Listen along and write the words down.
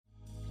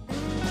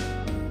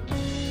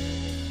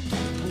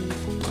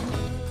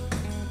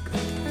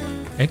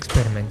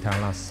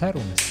Eksperimentālās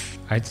sarunas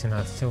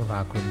aicināts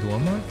cilvēku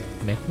domāt,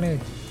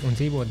 meklēt un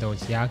dzīvot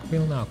daudz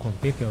jēgpilnāku un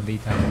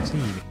piepildītāku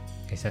dzīvi.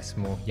 Es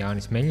esmu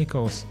Jānis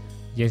Meļņikovs,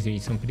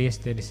 jezuīts un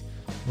priesteris,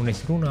 un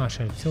es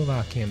runāšu ar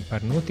cilvēkiem par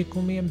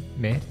notikumiem,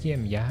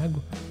 mērķiem, jēgu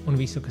un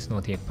visu, kas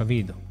notiek pa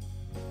vidu.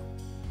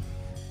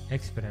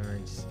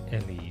 Eksperiments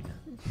Elīna.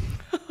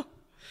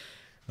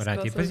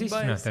 Varētu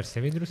iepazīstināt ar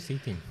sevi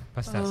drusītiņu.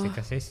 Pastāsti,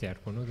 kas esi, ar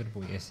ko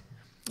nodarbojies.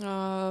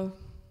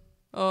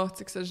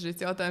 Cik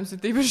sažģīts jautājums ir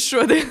tīpaši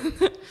šodien.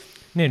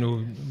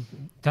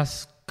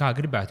 Tas, kā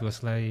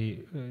gribētos, lai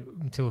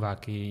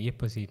cilvēki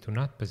iepazītu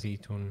un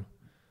atpazītu, un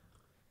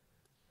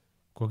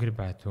ko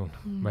gribētu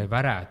vai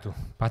varētu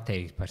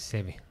pateikt par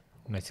sevi,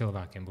 un lai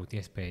cilvēkiem būtu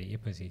iespēja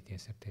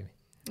iepazīties ar tevi.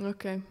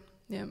 Ok,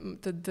 jā,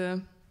 tad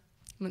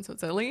man sauc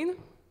Elīna.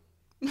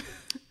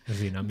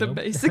 Zinām The jau.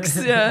 basics,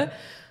 jā.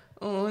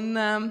 Un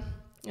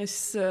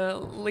es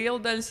lielu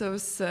daļu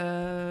savas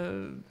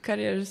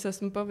karjeras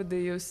esmu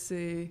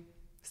pavadījusi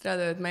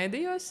strādājot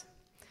mēdījos,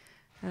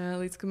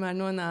 līdz kamēr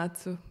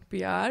nonācu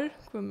PR,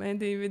 ko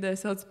mēdīju vidē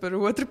sauc par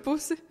otru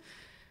pusi.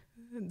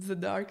 The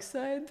dark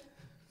side.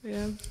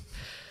 Jā.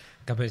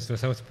 Kāpēc to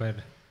sauc par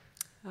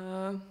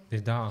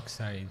the dark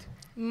side?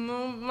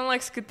 Man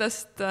liekas, ka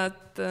tas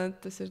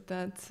ir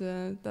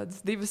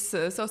tādas divas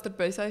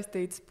savstarpēji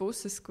saistītas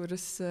puses,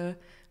 kuras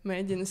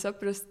mēģina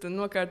saprast un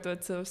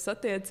nokārtot savas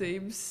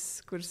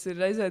attiecības, kuras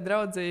ir reizē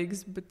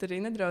draudzīgas, bet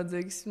arī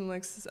nedraudzīgas. Man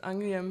liekas,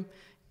 angļiem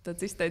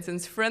tāds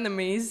izteiciens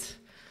frenemies.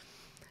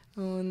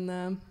 Un,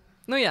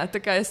 tā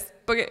kā es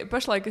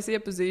pašlaik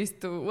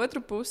iepazīstu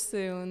otru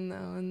pusi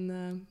un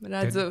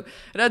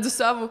redzu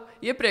savu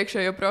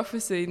iepriekšējo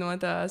profesiju no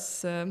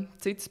tās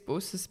citas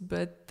puses,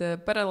 bet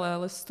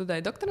paralēli es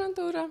studēju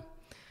doktorantūrā.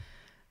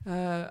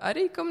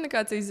 Arī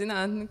komunikācijas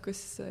zinātni,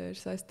 kas ir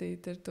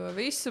saistīta ar to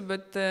visu,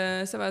 bet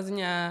savā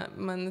ziņā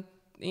mana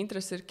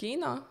interese ir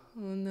kino,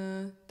 un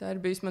tā ir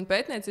bijusi man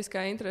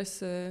pētnieciskā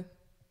interese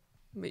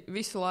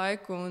visu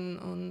laiku,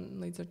 un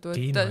līdz ar to...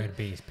 Kino ir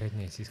bijis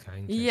pētnieciskā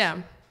interese.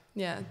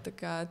 Jā,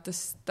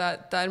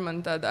 tā ir mana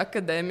tāda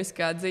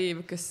akadēmiskā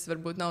dzīve, kas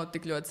varbūt nav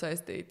tik ļoti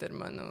saistīta ar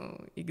manu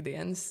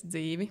ikdienas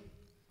dzīvi.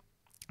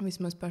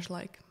 Vismaz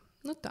pašlaik.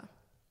 Tā.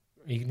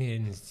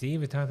 Ikdienas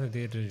dzīve tātad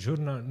ir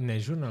ne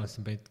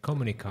žurnālisti, bet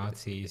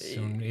komunikācijas,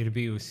 un ir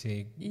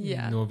bijusi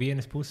no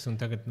vienas puses,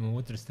 un tagad no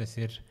otras tas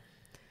ir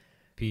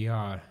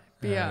PR.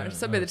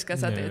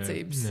 Sabiedriskās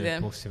attiecības.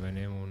 Pusi, vai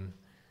ne?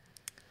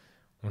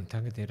 Un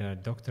tagad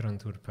ir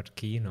doktorantūra par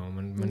kino.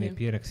 Man ir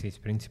pierakstīts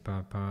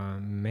principā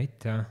par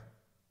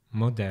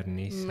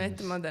metamodernisms.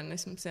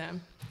 Metamodernisms, jā.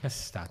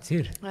 Kas tāds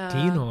ir?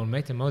 Kino un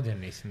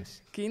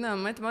metamodernisms. Kino un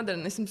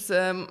metamodernisms.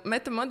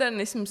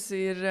 Metamodernisms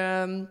ir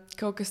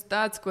kaut kas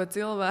tāds, ko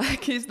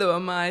cilvēki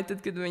izdomāja, tad,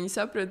 kad viņi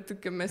saprata,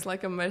 ka mēs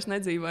laikam vairs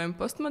nedzīvojam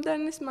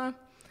postmodernismā.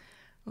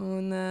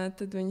 Un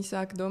tad viņi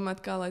sāka domāt,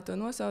 kā lai to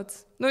nosauc.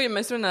 Ja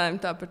mēs runājam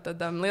tā par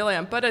tādām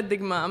lielajām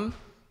paradigmām,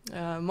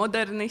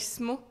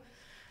 modernismu,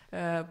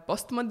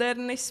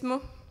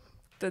 postmodernismu,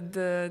 tad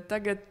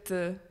tagad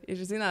ir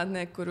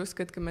zinātnieki, kur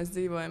uzskata, ka mēs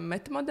dzīvojam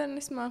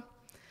metamodernismā.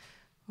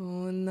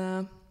 Un,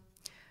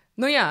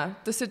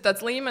 tas ir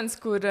tāds līmenis,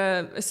 kur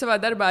es savā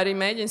darbā arī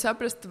mēģinu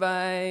saprast,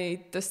 vai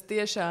tas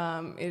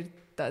tiešām ir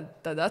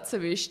tāda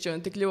atsevišķa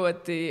un tik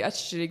ļoti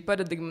atšķirīga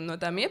paradigma no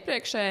tām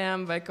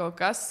iepriekšējām, vai kaut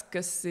kas,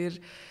 kas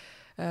ir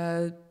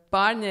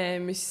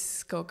pārņēmis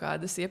kaut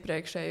kādas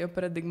iepriekšējo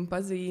paradigmu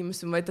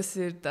pazīmes, un vai tas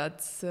ir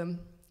tāds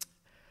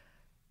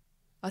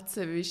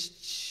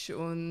atsevišķs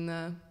un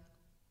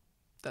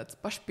tāds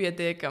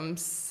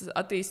pašpietiekams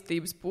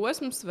attīstības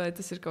posms, vai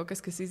tas ir kaut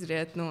kas, kas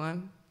izriet no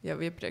jau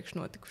iepriekš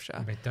notikušā.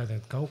 Bet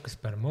tātad kaut kas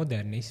par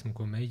modernismu,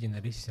 ko mēģina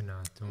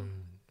risināt.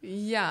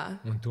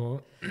 Un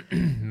to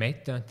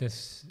meta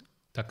tas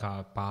tā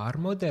kā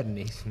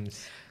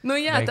pārmodernisms.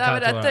 Tā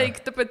varētu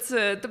teikt.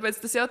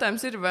 Tāpēc tas jautājums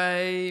ir,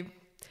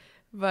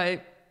 vai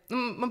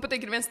man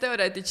patīk, ir viens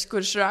teorētiķis,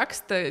 kurš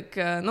raksta,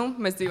 ka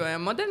mēs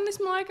dzīvojam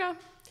modernismu laikā,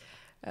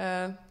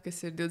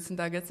 kas ir 20.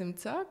 gadsimta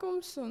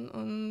sākums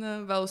un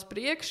vēl uz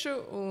priekšu.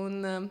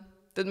 Un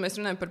tad mēs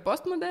runājam par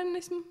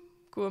postmodernismu,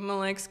 ko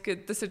man liekas, ka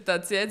tas ir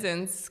tāds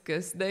jēdziens,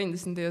 kas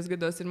 90.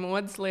 gados ir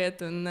modes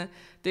lieta, un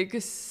tie,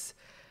 kas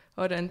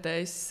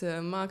orientējas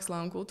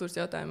mākslā un kultūras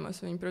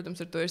jautājumos, viņi,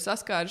 protams, ar to ir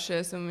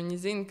saskārušies, un viņi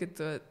zina, ka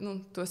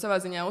to savā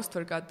ziņā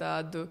uztver kā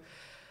tādu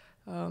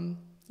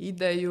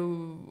ideju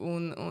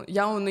un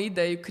jaunu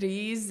ideju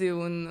krīzi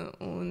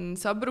un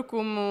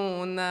sabrukumu.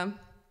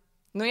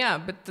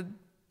 Bet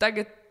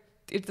tagad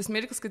ir tas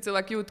mirklis, kad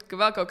cilvēki jūt, ka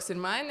vēl kaut kas ir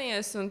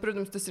mainījies, un,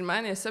 protams, tas ir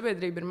mainījies,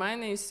 sabiedrība ir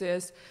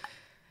mainījusies,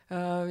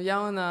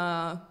 jaunā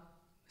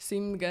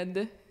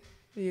simtgade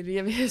ir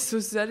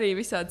ieviesusi arī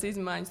visādas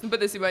izmaiņas.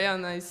 Patiesībā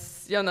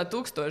jaunā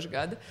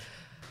tūkstošgada.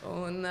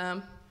 Un,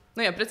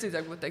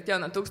 precīzāk būtu teikt,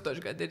 jaunā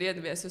tūkstošgada ir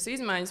ieviesusi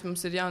izmaiņas,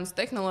 mums ir jaunas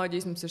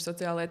tehnoloģijas, mums ir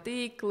sociālai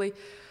tīkli,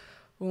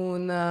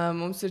 un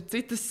mums ir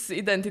citas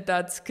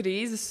identitātes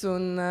krīzes,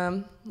 un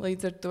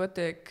līdz ar to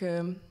tiek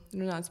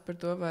runāts par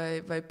to,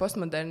 vai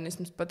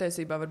postmodernisms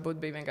patiesībā varbūt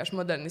bija vienkārši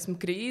modernismu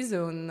krīze,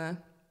 un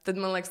tad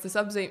man liekas,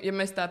 ja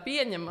mēs tā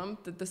pieņemam,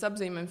 tad tas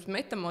apzīmējums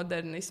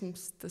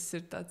metamodernisms, tas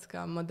ir tāds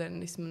kā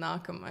modernisma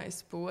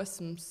nākamais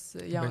posms,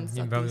 jaunas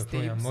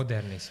attīstības.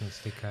 Modernisms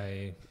tikai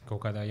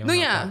kaut kādā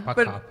jaunākā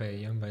pakāpē,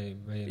 vai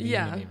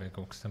līmenī, vai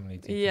kaut kas tam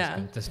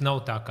līdzīgs. Tas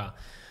nav tā kā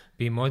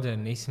bija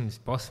modernisms,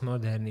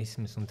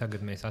 postmodernisms, un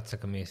tagad mēs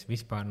atsakamies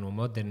vispār no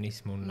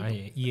modernismu un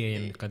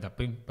ieejam kādā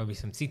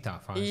pavisam citā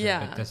fāzē.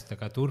 Bet tas tā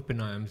kā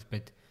turpinājums,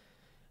 bet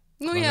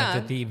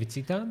kvalitatīvi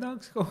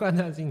citādāks kaut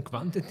kādā ziņā,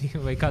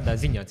 kvantitīvi vai kādā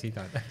ziņā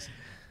citādāks?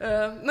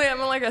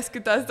 Man liekas,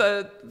 ka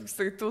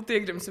tūlīt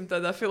iegrimsim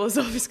tādā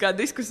filozofiskā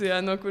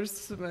diskusijā, no kuras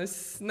mēs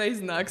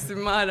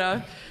neiznāksim ārā.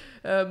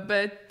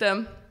 Bet,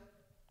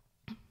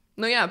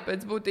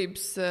 pēc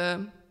būtības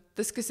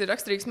tas, kas ir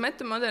raksturīgs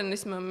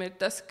metamodernismam, ir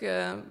tas,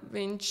 ka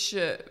viņš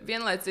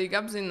vienlaicīgi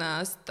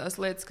apzinās tās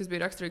lietas, kas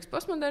bija raksturīgas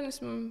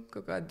postmodernismam,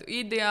 kaut kādu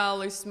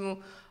ideālismu,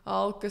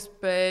 alkas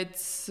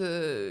pēc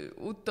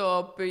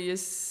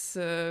utopijas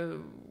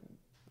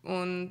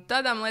un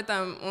tādām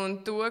lietām, un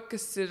to,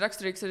 kas ir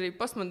raksturīgs arī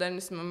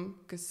postmodernismam,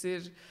 kas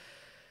ir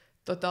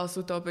totāls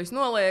utopijas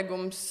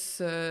noliegums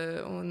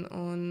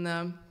un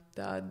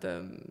tāda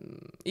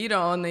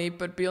ironija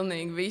par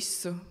pilnīgi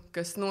visu,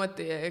 kas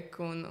notiek,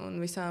 un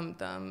visām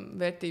tām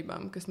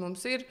vērtībām, kas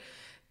mums ir,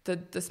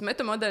 tad tas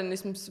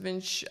metamodernisms,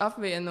 viņš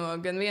apvieno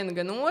gan vienu,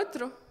 gan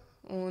otru,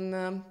 un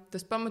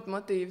tas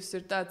pamatmotīvs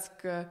ir tāds,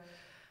 ka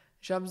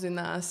viņš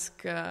apzinās,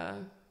 ka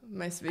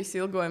mēs visi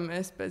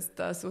ilgojamies pēc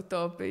tās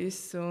utopijas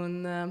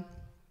un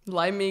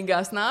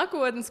laimīgās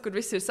nākotnes, kur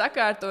viss ir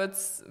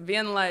sakārtots,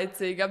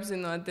 vienlaicīgi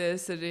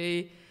apzinoties arī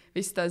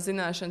visas tās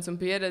zināšanas un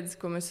pieredzes,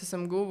 ko mēs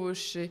esam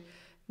guvuši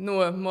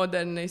no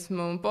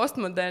modernismu un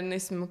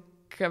postmodernismu,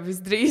 ka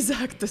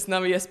visdrīzāk tas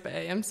nav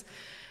iespējams.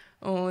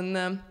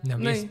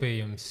 Nav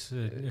iespējams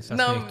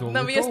sasniegt to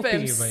nav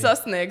iespējams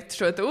sasniegt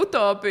šo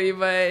utopiju,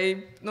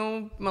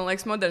 man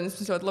liekas,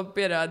 modernisms ļoti labi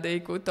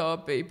pierādīja, ka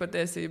utopija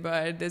patiesībā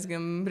ir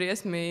diezgan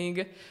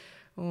briesmīga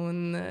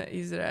un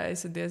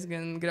izraisa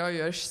diezgan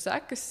graujošas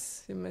sekas,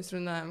 ja mēs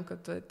runājam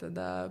kaut vai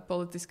tādā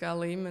politiskā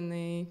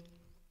līmenī.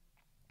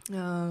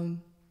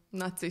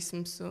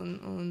 Nacisms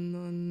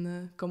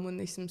un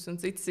komunisms un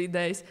citas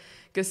idejas,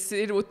 kas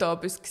ir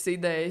utopiskas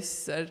idejas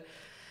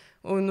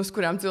un uz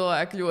kurām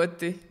cilvēki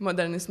ļoti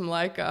modernismu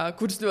laikā,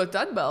 kurus ļoti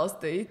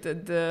atbalstīja,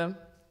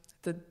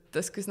 tad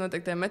tas, kas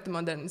notiek tajā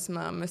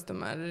metamodernismā, mēs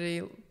tomēr arī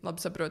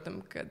labi saprotam,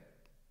 ka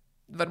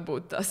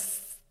varbūt tas,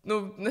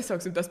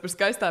 nesauksim tas par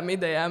skaistām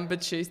idejām,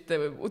 bet šīs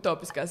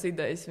utopiskās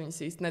idejas,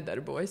 viņas īsti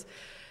nedarbojas.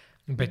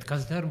 Bet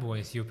kas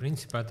darbojas? Jo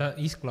principā tā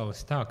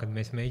izklausās tā, ka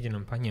mēs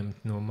mēģinām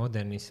paņemt no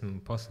modernismu,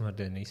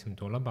 postmodernismu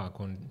to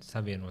labāko un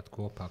savienot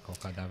kopā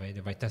kaut kādā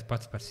veidā. Vai tas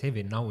pats par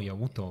sevi nav jau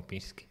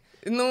utopiski?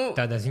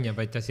 Tādā ziņā,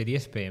 vai tas ir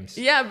iespējams?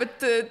 Jā,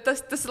 bet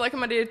tas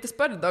laikam arī ir tas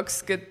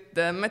paradoks, ka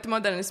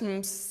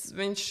metamodernisms,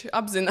 viņš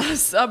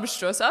apzinās abus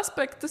šos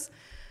aspektus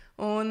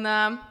un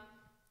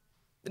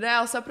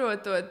reāli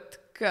saprotot,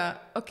 ka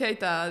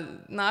tā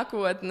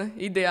nākotne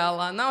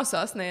ideālā nav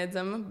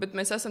sasniedzama, bet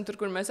mēs esam tur,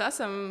 kur mēs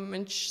esam.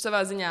 Viņš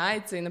savā ziņā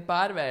aicina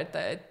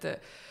pārvērtēt,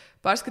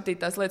 pārskatīt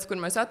tās lietas, kur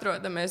mēs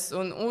atrodamies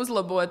un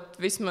uzlabot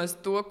vismaz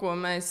to, ko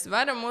mēs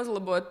varam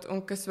uzlabot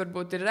un kas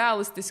varbūt ir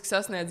realistiski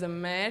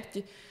sasniedzami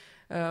mērķi.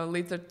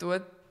 Līdz ar to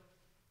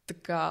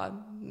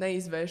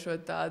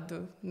neizvēršot tādu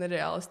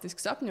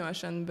nerealistisku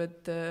sapņošanu,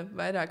 bet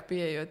vairāk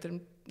pieejot ar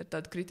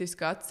tādu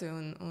kritisku aci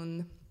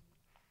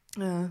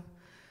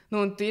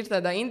un tīri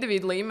tādā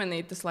individu līmenī,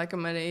 tas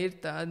laikam arī ir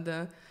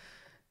tāda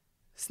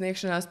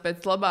sniegšanās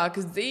pēc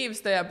labākas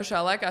dzīves, tajā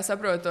pašā laikā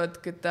saprotot,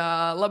 ka tā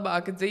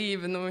labāka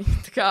dzīve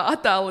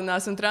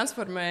attālinās un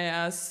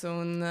transformējās.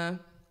 Un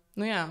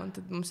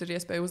tad mums ir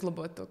iespēja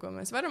uzlabot to, ko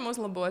mēs varam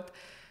uzlabot.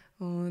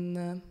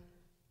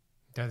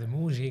 Tāda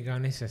mūžīgā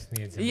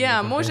nesasniedzamība.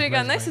 Jā,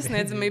 mūžīgā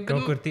nesasniedzamība.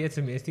 Kaut kur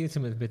tiecamies,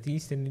 bet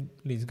īsti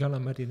līdz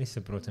galam arī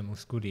nesaprotam,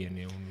 uz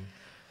kurieni un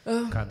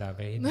kādā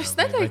veidā. Es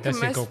neteiktu, vai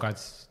tas ir kaut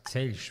kāds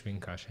ceļš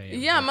vienkārši.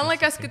 Jā, man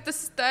liekas, ka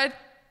tā ir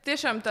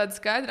tiešām tāda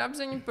skaidra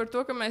apziņa par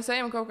to, ka mēs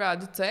ejam kaut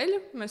kādu ceļu,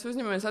 mēs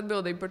uzņemamies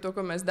atbildību par to,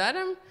 ko mēs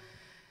darām.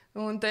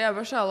 Un tajā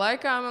pašā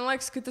laikā man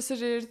liekas, ka tas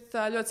arī ir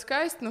ļoti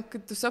skaisti,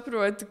 ka tu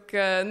saproti,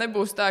 ka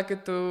nebūs tā, ka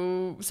tu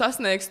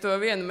sasniegsi to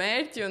vienu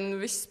mērķi un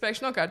viss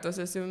pēkšņi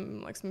nokārtosies. Jo,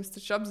 man liekas, mēs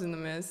taču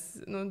apzināmies,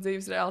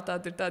 dzīves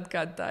realitāte ir tāda,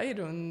 kāda tā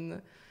ir.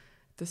 Un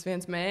tas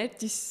viens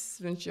mērķis,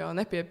 viņš jau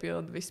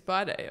nepiepilda visu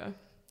pārējo.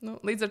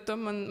 Līdz ar to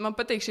man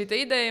patīk šī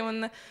ideja,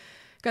 un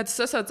kā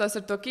tas sasaucās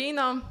ar to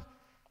kino,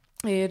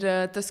 ir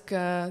tas,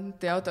 ka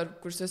tie autori,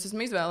 kurus es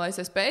esmu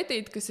izvēlējies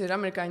pētīt, kas ir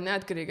amerikāņu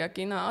neatkarīgā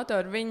kino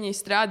autori, viņi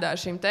strādā ar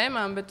šīm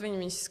tēmām, bet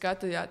viņi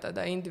skata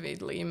tādā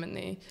individu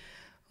līmenī.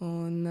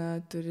 Un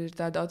tur ir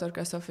tāda autora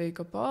kā Sofija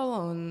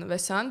Coppola un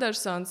Wes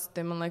Andersons,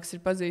 tie, man liekas,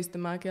 ir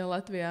pazīstamākie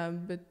Latvijā,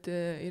 bet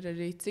ir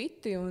arī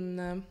citi. Un,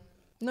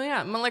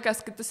 man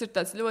liekas, ka tas ir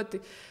tāds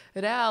ļoti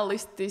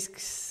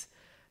realistisks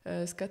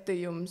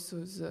skatījums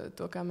uz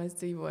to, kā mēs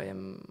dzīvojam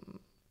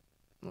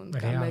un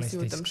kā mēs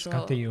jūtam šo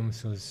skatījums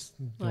uz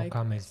to,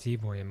 kā mēs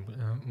dzīvojam,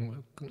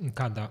 un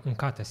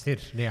kā tas ir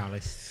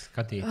reālists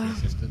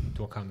skatīties uz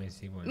to, kā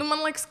mēs dzīvojam. Nu,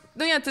 man liekas,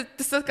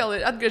 tas atkal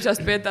ir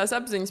atgriežas pie tās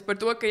apziņas par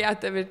to, ka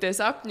tev ir tie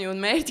sapņi un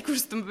mērķi,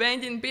 kurus tu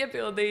mēģini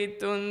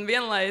piepildīt, un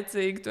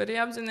vienlaicīgi tu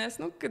arī apzinies,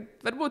 ka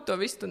varbūt to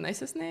visu tu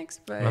nesasniegs,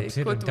 vai Labs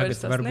ir, ko tu vari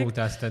sasniegt. Varbūt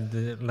tās tad,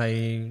 lai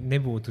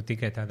nebūtu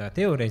tikai tādā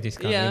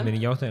teorētiskā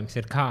līmenī,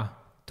 jautājums ir, kā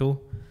tu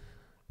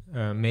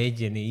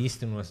mēģini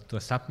īstenot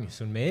tos sapņus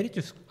un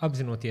mērķus,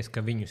 apzinoties,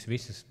 ka viņus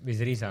visus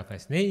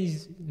visdrīzākais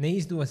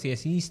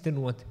neizdosies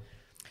īstenot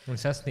un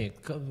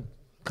sasniegt.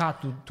 Kā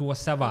tu to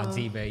savā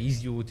dzīvē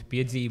izjūti,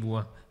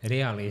 piedzīvo,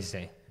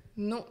 realizē?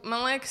 Nu,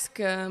 man liekas,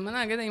 ka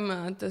manā gadījumā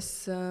tas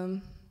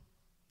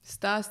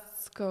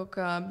stāsts kaut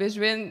kā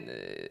bieži vien,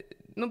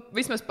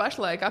 vismaz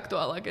pašlaik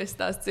aktuālākais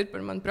stāsts ir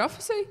par manu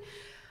profesiju,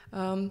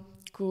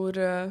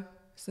 kur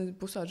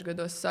pusauģu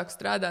gados sāku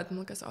strādāt.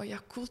 Man liekas,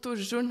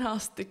 kultūras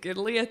žurnālistika ir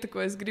lieta,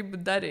 ko es gribu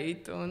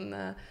darīt. Un,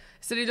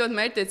 es arī ļoti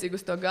mērķtiecīgi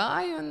uz to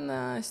gāju.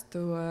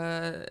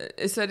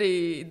 Es arī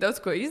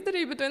daudz ko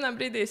izdarīju, bet vienā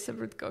brīdī es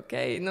sapratu,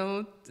 ka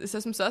es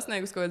esmu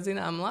sasniegusi kaut kādu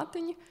zināmu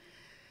latiņu.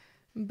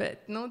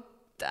 Bet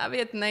tā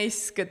vieta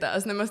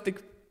neizskatās nemaz tik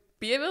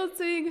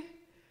pievilcīga.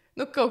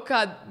 Kaut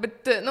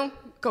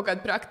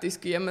kādu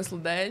praktisku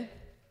iemeslu dēļ.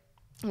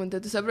 Un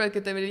tad tu saproti,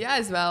 ka tev ir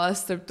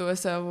jāizvēlās starp to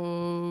savu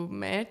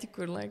mērķi,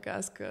 kur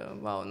liekas, ka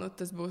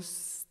tas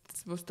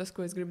būs tas,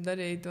 ko es gribu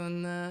darīt.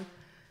 Un,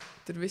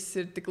 tur viss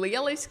ir tik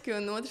lieliski,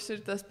 un otrs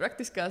ir tās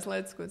praktiskās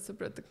lietas, ko tu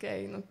saproti,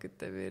 ka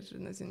tev ir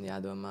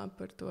jādomā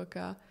par to,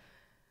 kā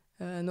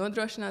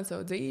nodrošināt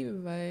savu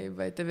dzīvi,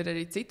 vai tev ir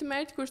arī citi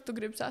mērķi, kurus tu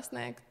gribi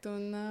sasniegt.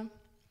 Un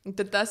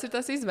tad tās ir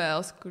tās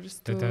izvēles, kuras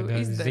tu izdari.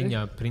 Tādā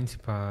ziņā,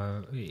 principā,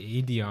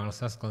 ideāli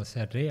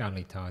sasklasē ar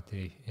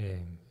realitāti.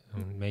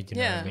 Un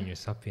mēģināju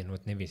viņus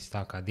apvienot nevis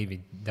tā kā divi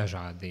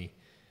dažādi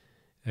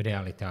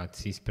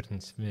realitātes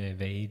izpratnes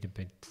veidi,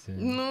 bet...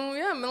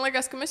 man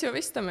liekas, ka mēs jau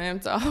visi tam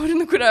ejam cauri,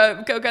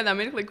 kaut kādā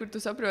mirklī, kur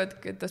tu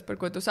saproti, ka tas, par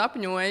ko tu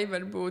sapņoji,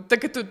 varbūt,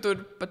 tā, ka tu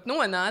tur pat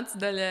nonāc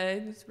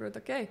daļai, tu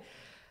saproti,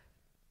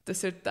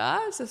 tas ir tā,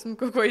 es esmu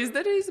kaut ko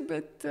izdarījis,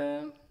 bet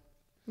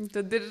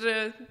tad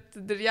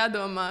ir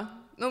jādomā,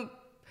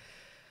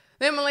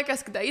 man liekas,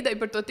 ka tā ideja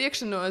par to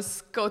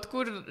tiekšanos kaut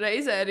kur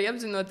reizē arī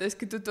apzinoties,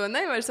 ka tu to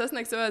nevari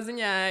sasniegt savā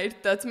ziņā, ir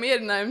tāds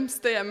mierinājums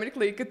tajā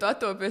mirklī, ka tu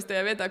atopies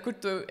tajā vietā, kur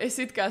tu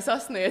esi it kā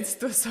sasniedzis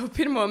to savu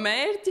pirmo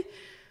mērķi.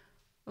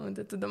 Un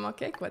tad tu domā,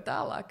 ko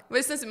tālāk. Vai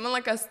es nezinu, man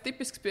liekas,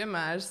 tipisks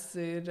piemērs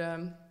ir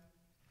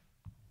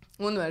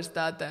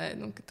universitātē,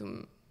 ka tu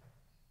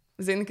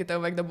zini, ka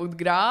tev vajag dabūt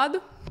grādu,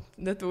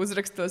 tad tu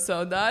uzraksti to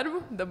savu darbu,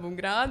 dabū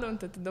grādu, un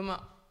tad tu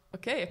domā,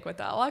 ko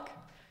tālāk.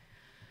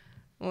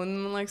 Un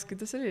man liekas, ka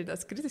tas arī ir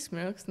tāds kritisks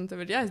mirklis, un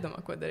tev ir jāizdomā,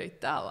 ko darīt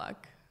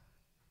tālāk.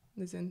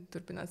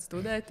 Turpināt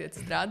studēt, iet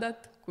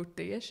strādāt, kur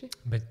tieši.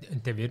 Bet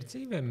tev ir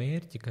dzīvē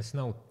mērķi, kas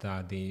nav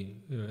tādi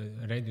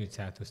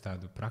reducēti uz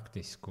tādu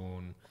praktisku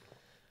un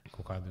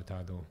kaut kādu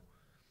tādu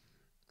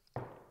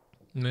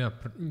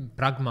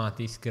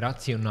pragmatiski,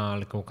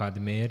 racionāli kaut kādi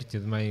mērķi,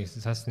 vai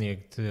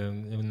sasniegt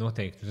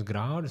noteiktus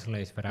grādus, lai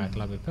es varētu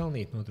labi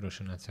pelnīt,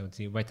 nodrošināt savu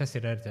dzīvi. Vai tas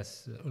ir arī tas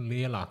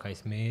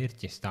lielākais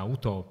mērķis, tā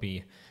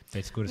utopija,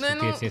 pēc kuras tu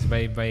tiecies,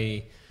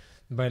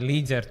 vai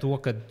līdz ar to,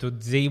 ka tu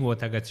dzīvo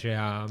tagad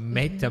šajā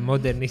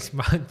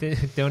metamodernismā,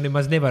 tev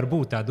nemaz nevar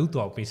būt tāda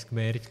utopiska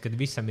mērķi, kad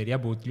visam ir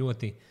jābūt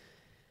ļoti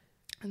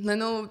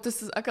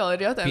tas atkal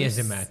ir jautājums,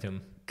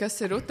 piezemētam. Kas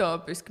ir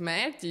utopiski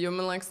mērķi, jo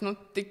man liekas,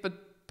 tikpat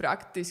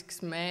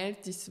praktisks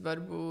mērķis var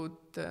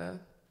būt,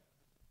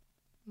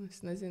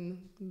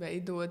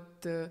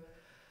 veidot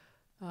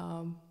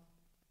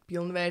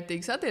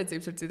pilnvērtīgas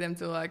attiecības ar citiem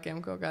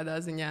cilvēkiem kaut kādā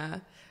ziņā.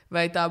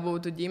 Vai tā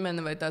būtu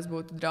ģimene, vai tās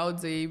būtu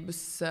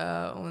draudzības.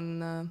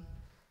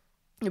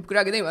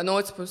 Jebkurā gadījumā no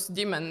otras puses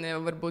ģimene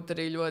jau var būt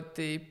arī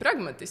ļoti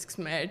pragmatisks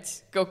mērķis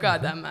kaut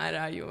kādā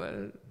mērā, jo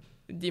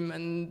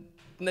ģimene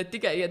ne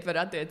tikai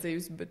ietver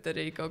attiecības, bet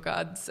arī kaut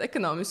kādas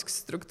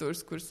ekonomiskas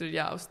struktūras, kuras ir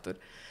jāuztur.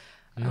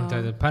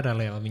 Tad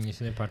paralēli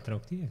viņas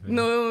nepārtraukti ietver.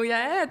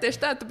 Jā, tieši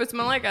tā. Tāpēc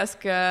man liekas,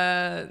 ka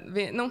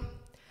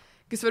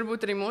kas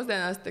varbūt arī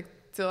mūsdienās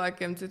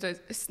cilvēkiem citreiz.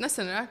 Es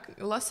nesen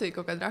lasīju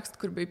kaut kādu rakstu,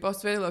 kur bija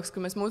posts viedoklis,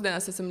 ka mēs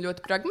mūsdienās esam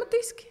ļoti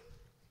pragmatiski,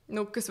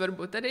 kas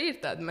varbūt arī ir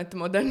tāda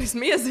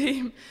metamodernisma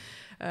iezīme.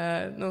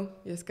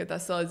 Ja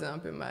skatās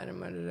salīdzinām, piemēram,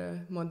 ar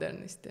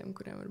modernistiem,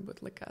 kuriem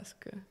varbūt likās,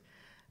 ka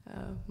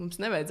mums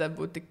nevajadzētu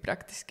būt tik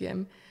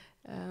praktiskiem.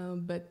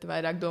 Bet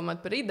vairāk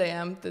domāt par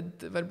idejām,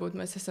 tad varbūt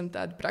mēs esam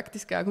tādi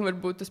praktiskāki, un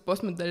varbūt tas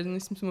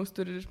postmodernisms mūs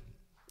tur ir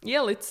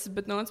ielicis,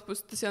 bet no otras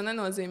puses tas jau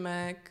nenozīmē,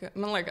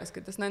 man liekas,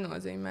 ka tas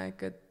nenozīmē,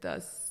 ka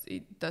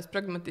tās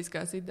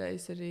pragmatiskās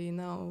idejas arī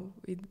nav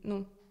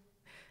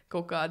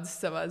kaut kādas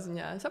savā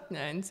ziņā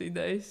sapņainas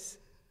idejas.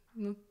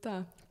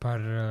 Tā.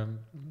 Par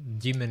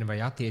ģimeni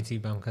vai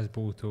attiecībām, kas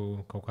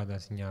būtu kaut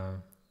kādā ziņā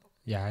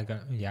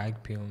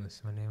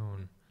jēgpilnas, vai ne?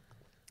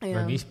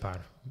 Vai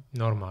vispār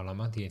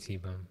normālām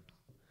attiecībām.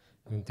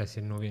 Tas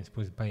ir no vienas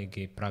puses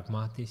baigi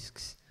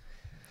pragmatisks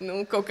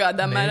Kaut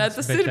kādā mērā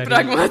tas ir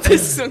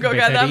pragmatisks un kaut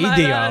kādā mērā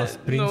ideāls,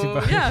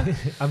 principā.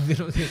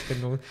 Apvienoties, ka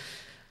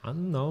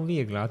nav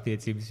viegli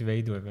attiecības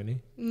veidot, vai ne?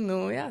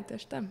 Jā,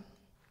 tieši tā.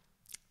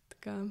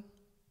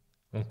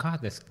 Un kā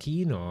tas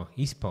kino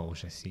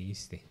izpaužas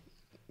īsti?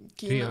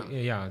 Kino?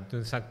 Tu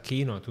saki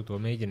kino, tu to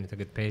mēģini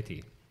tagad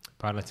pētīt,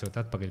 pārlecot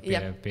atpakaļ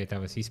pie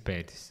tavas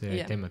izpētes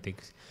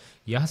tematikas.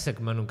 Jāsaka,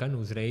 man gan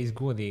uzreiz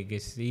godīgi,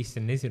 es īsti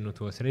nezinu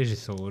tos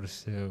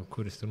režisorus,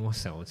 kurus tu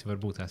nosauci.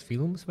 Varbūt tās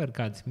filmas var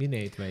kādas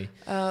minēt vai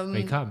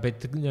kā,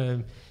 bet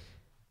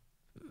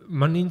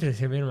man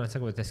interesē vienmēr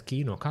sakot, tas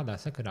kino, kādā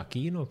sakarā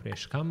kino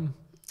priekš kam?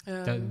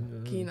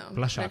 Kino.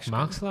 Plašāk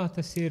mākslā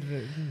tas ir,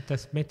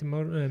 tas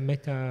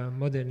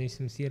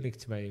metamodernisms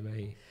ielikts vai?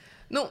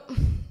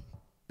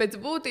 Pēc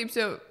būtības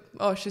jau,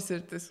 šis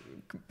ir tas,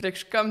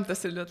 priekš kam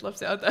tas ir ļoti labs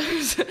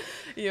jautājums,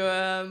 jo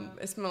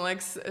man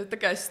liekas, tā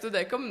kā es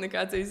studēju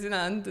komunikācijas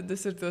zinātni, tad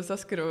es ar to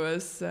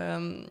saskaros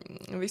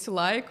visu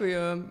laiku,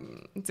 jo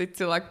citi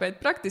cilvēki pēt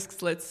praktiskas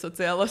lietas,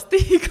 sociālos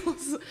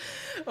tīklus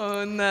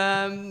un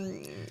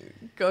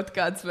kaut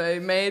kāds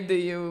vai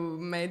mēdīju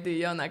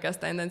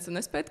jaunākās tendences, un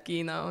es pētu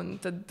kino, un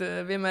tad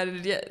vienmēr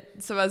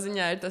savā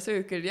ziņā ir tas,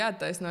 ka ir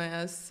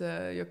jātaisnojās,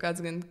 jo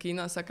kāds gan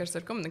kino sakars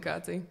ar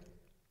komunikāciju.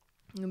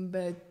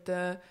 Bet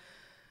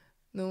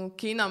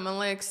kino, man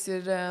liekas,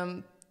 ir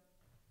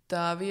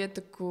tā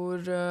vieta,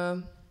 kur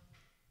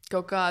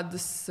kaut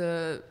kādas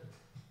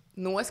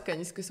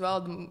noskaņas, kas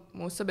valda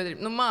mūsu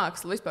sabiedrību,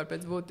 māksla vispār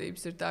pēc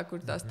būtības ir tā,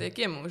 kur tās tiek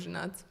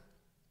iemūžināts.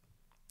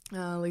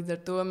 Līdz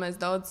ar to mēs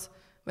daudz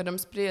varam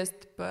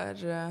spriest par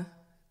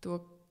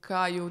to,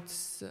 kā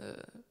jūtas,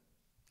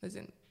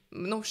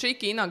 šī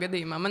kino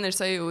gadījumā. Man ir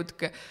sajūta,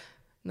 ka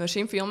no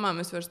šīm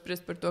filmām es varu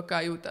spriest par to,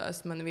 kā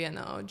jūtās mani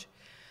vienaudži.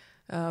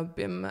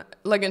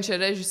 Lai gan šie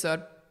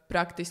režisori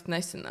praktiski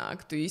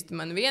nesanāk, tu īsti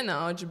man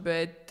vienaudži,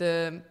 bet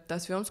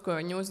tās filmas, ko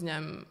viņi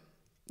uzņem,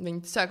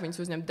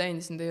 viņas uzņem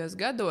 90.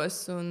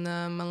 gados, un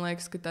man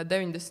liekas, ka tā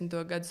 90.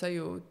 gadu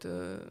sajūta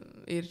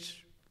ir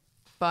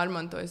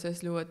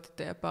pārmantojusies ļoti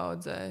tajā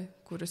paudzē,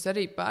 kuras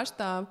arī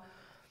pārstāv.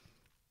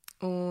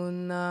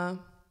 Un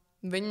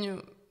viņu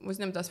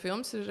uzņemtās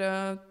filmas ir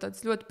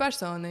tāds ļoti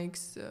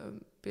personīgs,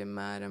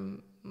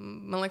 piemēram,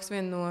 man liekas,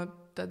 viena no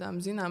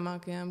tādām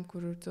zināmākajām,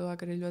 kuru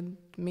cilvēki arī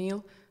ļoti mīl,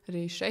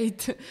 arī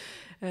šeit,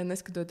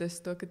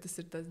 neskatoties to, ka tas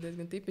ir tāds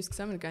diezgan tipisks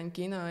amerikāņu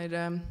kino, ir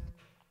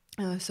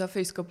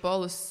Sofijas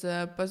Kopolas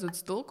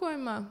Pazudis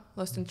tulkojumā,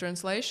 Lost in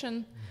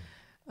Translation,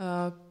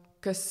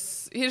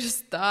 kas ir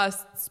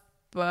stāsts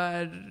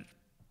par,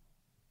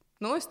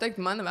 es teiktu,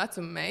 mana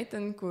vecuma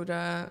meiteni,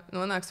 kura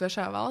nonāk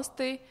svešā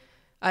valstī.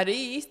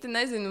 Arī īsti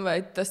nezinu,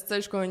 vai tas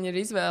ceļš, ko viņa ir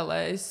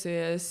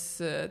izvēlējusies,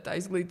 tā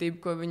izglītība,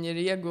 ko viņa ir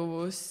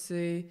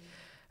ieguvusi,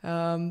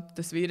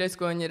 tas vīrietis,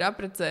 ko viņa ir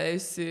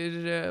apprecējusi,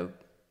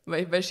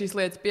 vai šīs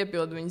lietas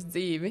piepilda viņas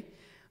dzīvi.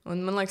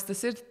 Un man liekas,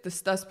 tas ir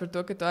tas stāsts par to,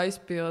 ka tu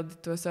aizpildi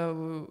to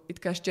savu it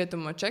kā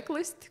šķietamo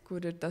checklisti,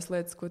 kur ir tas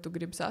lietas, ko tu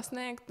gribi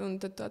sasniegt,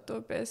 un tad tu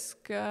attopies,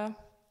 ka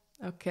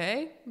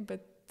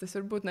bet tas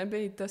varbūt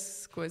nebija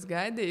tas, ko es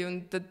gaidīju.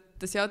 Un tad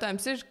tas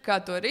jautājums ir, kā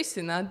to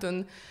risināt.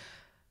 Un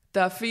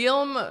tā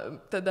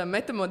filma, tādā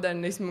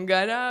metamodernismu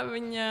garā,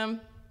 viņa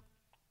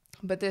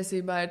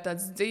patiesībā ir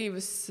tāds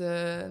dzīves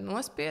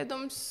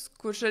nospiedums,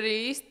 kurš arī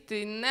īsti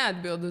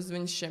neatbild uz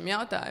viņas šiem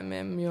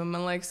jautājumiem, jo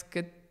man liekas, ka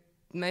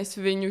mēs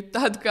viņu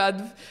tādu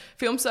kādu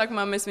filmu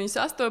sākumā mēs viņu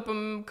sastopam,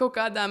 kaut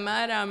kādā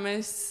mērā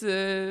mēs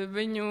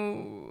viņu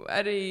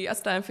arī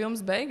atstājam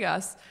filmas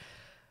beigās.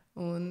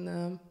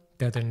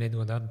 Tev tad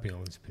nedod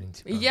atbildes,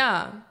 principā. Jā.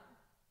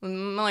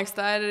 Un, man liekas,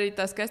 tā ir arī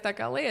tā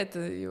skaistākā lieta,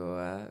 jo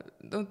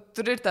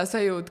tur ir tā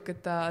sajūta, ka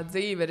tā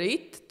dzīve ir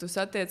tu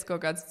satiec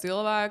kaut kādus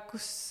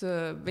cilvēkus,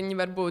 viņi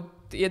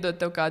varbūt iedod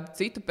tev kādu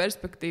citu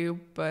perspektīvu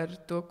par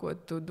to, ko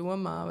tu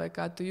domā vai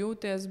kā tu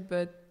jūties,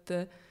 bet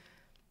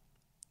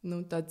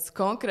tāds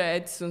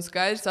konkrēts un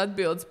skaidrs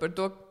atbildes par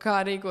to,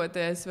 kā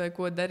rīkoties vai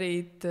ko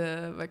darīt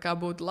vai kā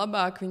būt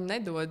labāk, viņi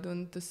nedod.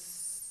 Un tas,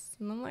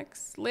 man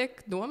liekas,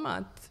 liek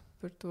domāt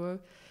par to.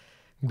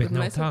 Bet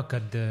nav tā,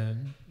 kad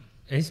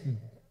es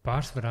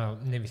pārsvarā,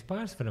 nevis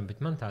pārsvaram, bet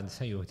man tāda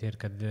sajūta ir,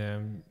 kad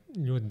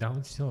ļoti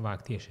daudz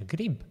cilvēku tieši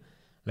grib,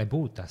 lai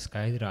būtu tās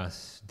skaidrās,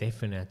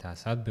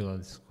 definētās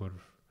atbildes, kur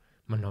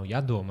man nav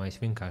jādomā,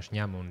 es vienkārši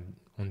ņemu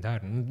un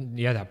daru.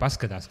 Ja tā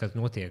paskatās, kas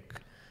notiek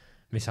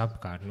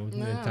visapkārt,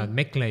 tāda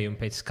meklējuma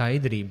pēc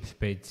skaidrības,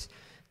 pēc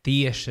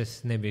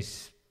tiešas, nevis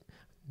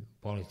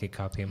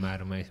politikā,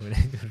 piemēram, mēs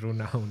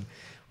runā un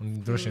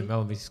droši vien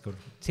vēl viss, kur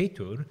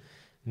citur.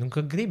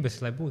 Ka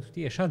gribas, lai būtu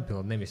tieši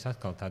atbildi, nevis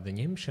atkal tāda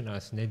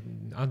ņemšanās,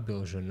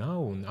 atbilžu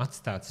nav un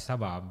atstāts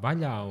savā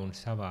vaļā un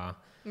savā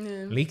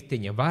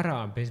likteņa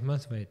varā bez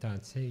maz vai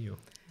tādu seju.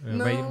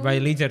 Vai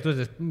līdz ar to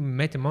tas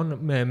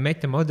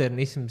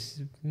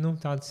metamodernisms,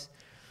 tāds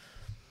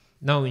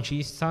nav viņš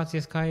īsti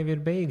sācies, kā jau ir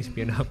beigas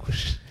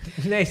pienākuši.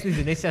 Nē, es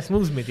nezinu, es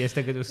esmu uzmeties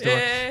tagad uz to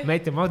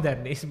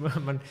metamodernismu.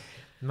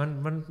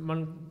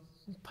 Man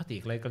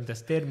patīk, laikam,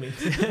 tas termins,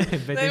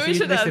 bet es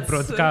īsti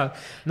nesaprotu, kā.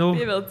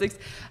 Pievilcīgs.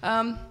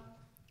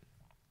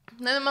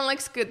 Ne, man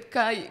liekas, ka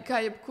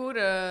kā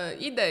jebkura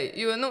ideja,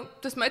 jo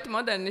tas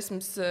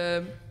metamodernisms,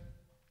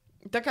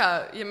 tā kā,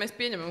 ja mēs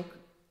pieņemam,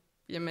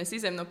 ja mēs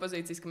izējam no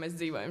pozīcijas, ka mēs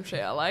dzīvojam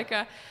šajā laikā,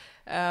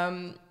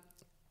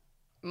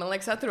 man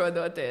liekas,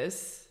 atrodoties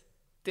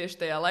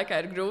tieši tajā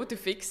laikā, ir grūti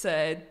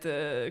fiksēt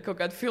kaut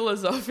kādu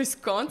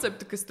filozofisku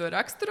konceptu, kas to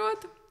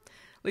raksturotu.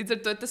 Līdz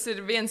ar to tas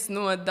ir viens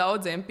no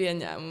daudziem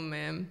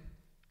pieņēmumiem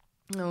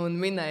un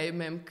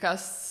minējumiem,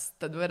 kas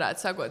tad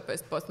varētu sakot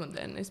pēc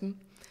postmodernismu.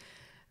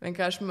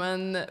 Vienkārši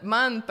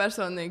man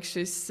personīgi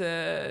šis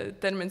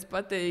termins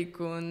patīk,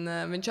 un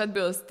viņš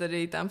atbilst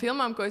arī tām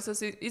filmām, ko es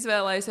esmu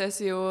izvēlējusies,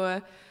 jo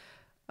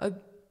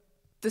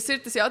tas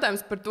ir tas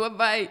jautājums par to,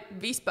 vai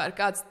vispār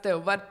kāds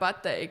tev var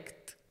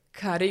pateikt,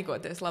 kā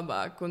rīkoties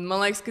labāk. Un man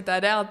liekas, ka tā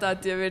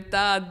realitāte jau ir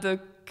tāda,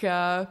 ka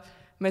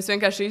mēs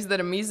vienkārši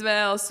izdarām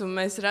izvēles, un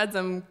mēs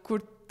redzam,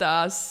 kur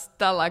tās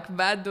tālāk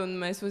ved, un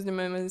mēs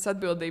uzņemamies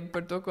atbildību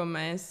par to, ko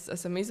mēs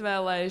esam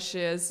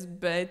izvēlējušies,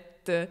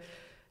 bet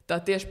tā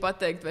tieši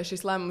pateikt, vai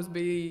šis lēmums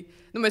bija,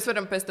 mēs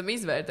varam pēc tam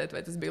izvērtēt,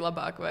 vai tas bija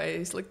labāk vai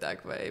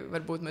sliktāk, vai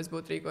varbūt mēs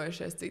būtu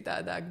rīkojušies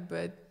citādāk,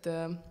 bet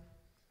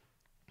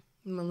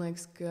man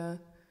liekas, ka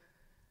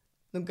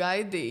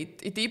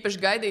gaidīt, it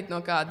īpaši gaidīt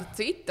no kāda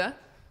cita,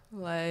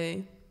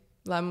 lai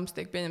lēmums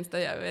tiek pieņemts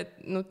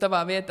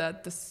tavā vietā,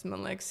 tas,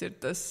 man liekas, ir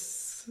tas,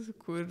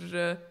 kur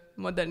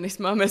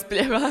modernismā mēs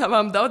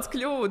pieļāvām daudz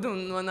kļūdu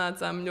un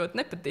nonācām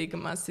ļoti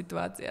nepatīkamās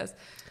situācijās.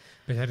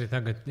 Bet arī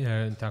tagad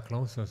tā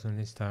klausos, un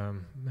es tā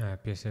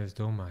pie sevis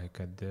domāju,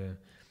 ka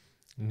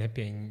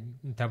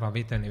tavā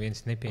vietā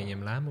neviens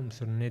nepieņem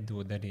lēmumus un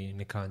nedod arī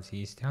nekādas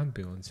īsti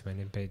atbildes, vai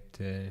ne? Bet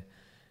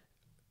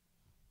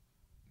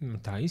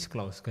tā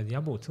izklausās, ka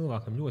jābūt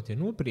cilvēkam ļoti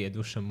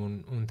nobriedušam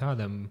un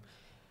tādam,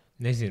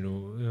 nezinu,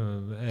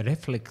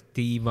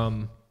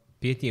 reflektīvam,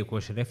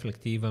 pietiekoši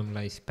reflektīvam,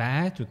 lai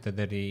spētu tad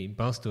arī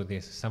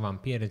balstoties uz savām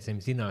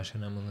pieredzēm,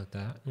 zināšanām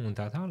un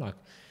tā tālāk,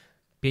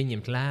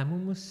 pieņemt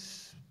lēmumus,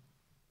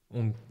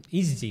 un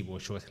izdzīvo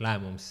šos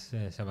lēmumus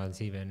savā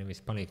dzīvē,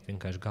 nevis palikt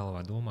vienkārši galvā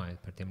domājot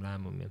par tiem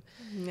lēmumiem.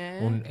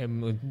 Un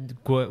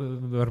ko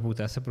varbūt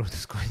tā saprotu,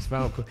 uz ko es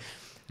velku.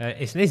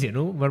 Es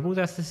nezinu,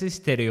 varbūt tas ir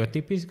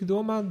stereotipiski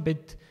domāt,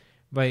 bet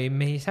vai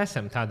mēs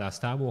esam tādā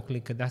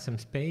stāvoklī, kad esam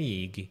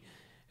spējīgi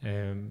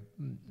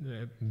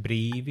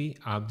brīvi,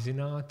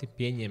 apzināti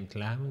pieņemt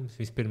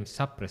lēmumus, vispirms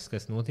saprast,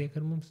 kas notiek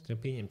ar mums,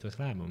 tad pieņemt tos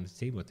lēmumus,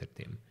 dzīvot ar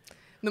tiem.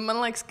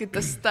 Man liekas, ka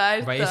tas tā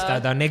ir. Vai es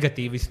tādā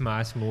negatīvismā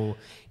esmu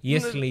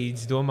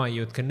ieslīdis,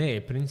 domājot, ka nē,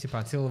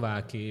 principā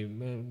cilvēki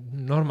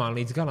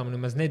normāli līdz galam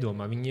nemaz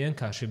nedomā. Viņi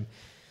vienkārši.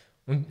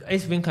 Un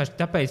es vienkārši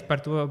tāpēc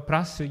par to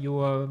prasu,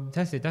 jo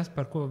tas ir tas,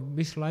 par ko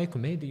visu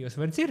laiku mēdījos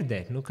var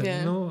dzirdēt.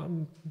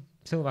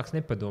 Cilvēks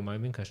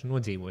nepadomāja, vienkārši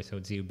nodzīvoja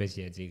savu dzīvi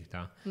bezjēdzīgi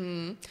tā.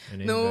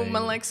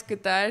 Man liekas, ka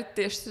tā ir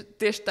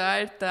tieši tā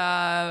ir tā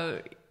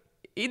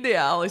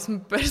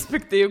ideālisma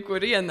perspektīva,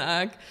 kur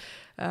ienāk.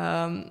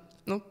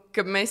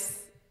 Ka mēs,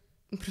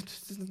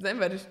 protams,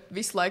 nevaram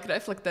visu laiku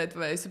reflektēt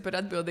vai super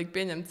atbildīgi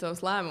pieņemt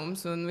savus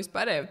lēmumus un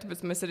vispārējo.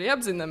 Tāpēc mēs arī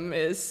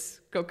apzināmies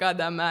kaut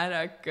kādā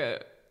mērā,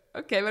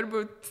 ka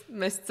varbūt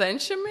mēs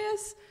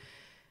cenšamies,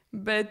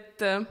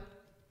 bet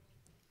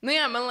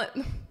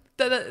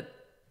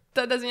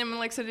tādā ziņā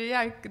man liekas arī,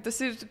 ka tas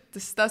ir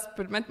tas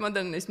par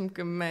metamodernismu,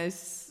 ka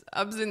mēs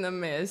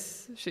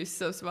apzināmies šīs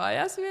savas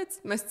vājās vietas,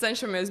 mēs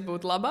cenšamies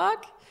būt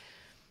labāki,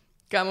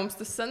 kā mums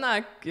tas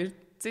sanāk, ir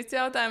cits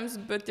jautājums,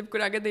 bet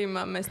jebkurā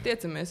gadījumā mēs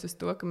tiecamies uz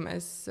to, ka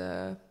mēs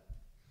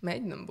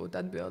mēģinām būt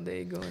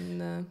atbildīgi.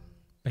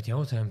 Bet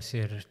jautājums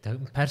ir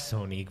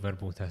personīgi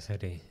varbūt tās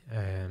arī,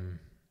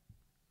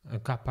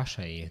 kā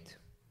pašai iet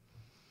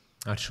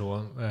ar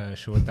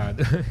šo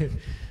tādu,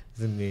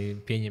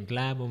 pieņemt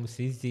lēmumus,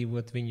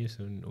 izdzīvot viņus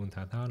un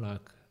tā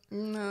tālāk.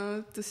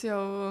 Tas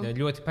jau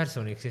ļoti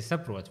personīgs, es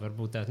saprotu,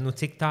 varbūt tās,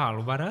 cik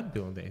tālu var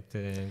atbildēt,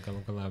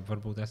 galā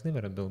varbūt tās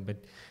nevar atbildēt,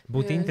 bet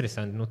būtu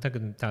interesanti,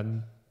 tagad tāda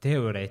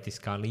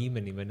teorētiskā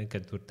līmenī, vai ne,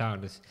 kad tur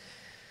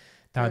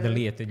tāda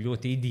lieta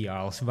ļoti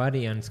ideāls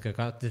variants, ka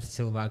katrs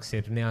cilvēks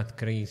ir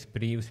neatkarīgs,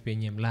 brīvs,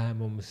 pieņem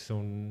lēmumus,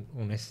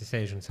 un es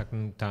sēžu un saku,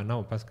 tā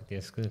nav,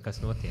 paskaties, kas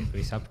notiek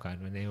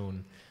visapkārt, vai ne,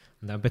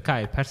 bet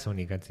kā ir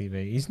personīgā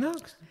dzīvē?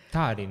 Iznāks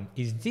tā arī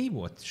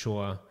izdzīvot šo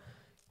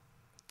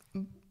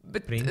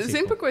principu?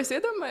 Zinu, par ko es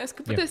iedomājos,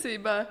 ka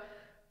patiesībā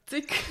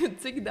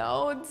cik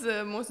daudz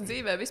mūsu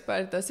dzīvē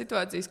vispār ir tās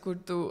situācijas,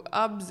 kur tu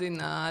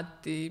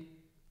apzināti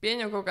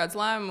pieņem kaut kādus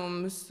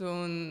lēmumus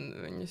un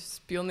viņus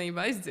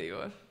pilnībā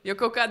izdzīvo. Jo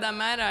kaut kādā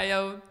mērā jau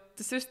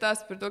tas ir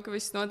stāsts par to, ka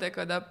viss notiek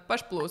kādā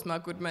pašplūsmā,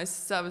 kur mēs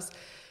savas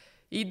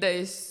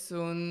idejas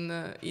un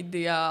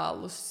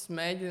ideālus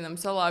mēģinām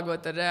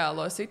salāgot ar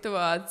reālo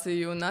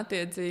situāciju un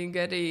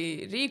attiecīgi arī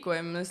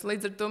rīkojamies.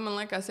 Līdz ar to man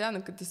liekas,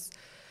 ka tas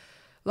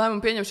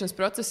lēmumu pieņemšanas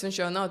process viņš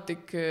jau nav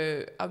tik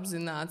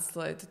apzināts,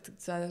 lai tu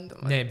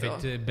domātu. Nē,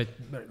 bet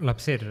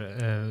labs ir,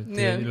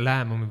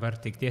 lēmumi var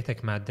tikt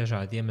ietekmēti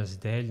dažādi iemesli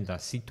dēļ,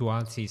 tās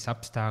situācijas,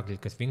 apstākļi,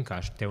 kas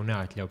vienkārši tev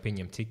neatļauj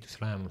pieņemt citus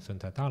lēmumus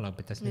un tā tālāk,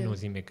 bet tas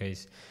nenozīmē, ka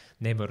es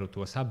nevaru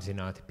tos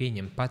apzināti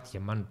pieņemt pat,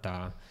 ja man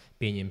tā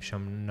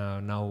pieņemšana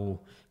nav,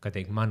 kā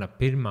teikt, mana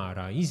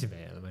primārā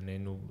izvēle. Vai ne?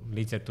 Nu,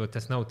 līdz ar to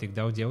tas nav tik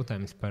daudz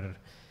jautājums par,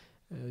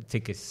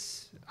 cik es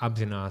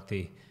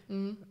apzināti...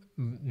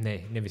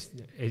 Nevis.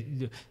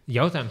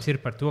 Jautājums ir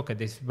par to, ka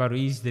es varu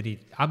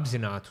izdarīt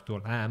apzinātu to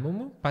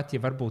lēmumu, pat ja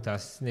varbūt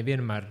tās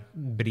nevienmēr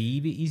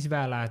brīvi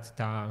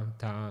izvēlēta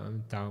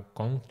tā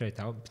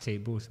konkrēta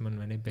opcija būs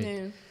man, vai ne,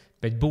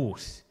 bet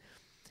būs.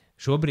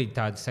 Šobrīd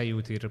tāda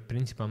sajūta ir,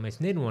 principā mēs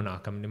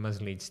nenonākam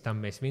nemaz līdz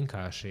tam, mēs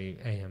vienkārši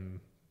ejam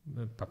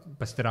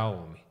pa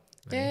straumi.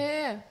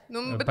 Jā.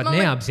 Pat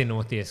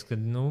neapzinoties, ka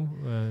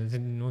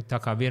tā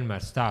kā vienmēr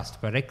stāstu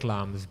par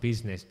reklāmas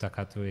biznesu, tā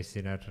kā tu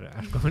esi ar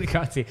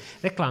komunikāciju.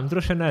 Reklāma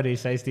droši vien arī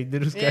saistīta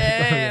drusku.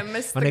 Jā,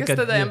 mēs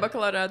studējām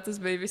bakalaurātu, tas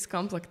bija viss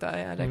komplektā,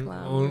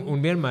 reklāma. Un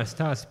vienmēr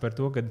stāsti par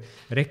to, ka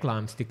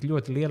reklāmas tik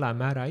ļoti lielā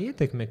mērā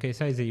ietekmē, ka es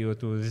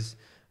aizejot uz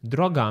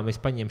drogām, es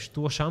paņemšu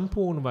to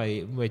šampūnu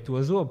vai to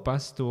zobu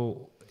pastu,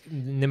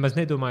 nemaz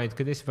nedomājot,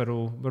 ka es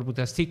varu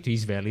varbūt tās citu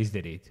izvēli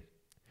izdarīt.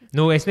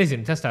 Es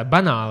nezinu, tas tā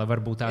banāli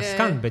varbūt tā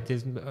skan, bet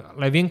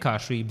lai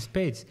vienkāršības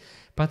pēc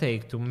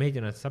pateiktu,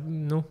 mēģināt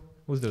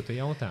uzdot to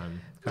jautājumu,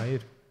 kā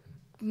ir.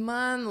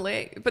 Man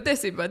liekas,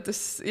 patiesībā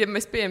tas, ja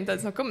mēs pieejam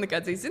tādas no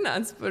komunikācijas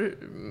zinātnes par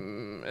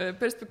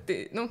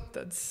perspektīvu,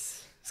 tādas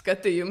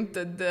skatījumu,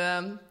 tad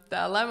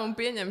tā lēmuma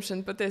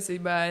pieņemšana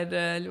patiesībā ir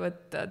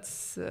ļoti tāds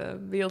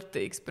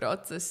viltīgs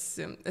process.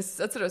 Es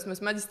atceros,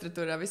 mēs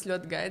maģistratūrā visi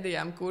ļoti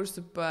gaidījām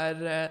kursu par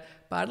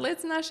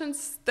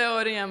pārliecināšanas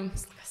teorijām.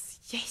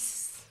 Yes!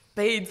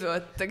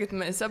 Beidzot, tagad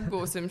mēs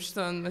apgūsim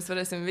šo un mēs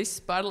varēsim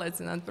visus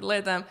pārliecināt par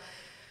lietām.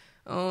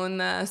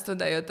 Un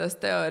studējot tās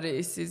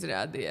teorijas,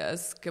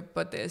 izrādījās, ka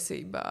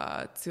patiesībā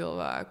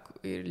cilvēku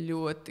ir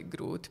ļoti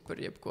grūti par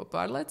jebko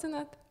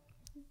pārliecināt.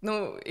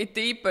 It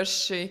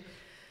īpaši,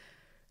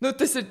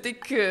 tas ir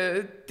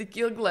tik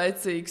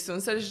ilglaicīgs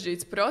un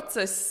sarežģīts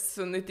process,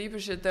 un it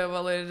īpaši, ja tev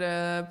vēl ir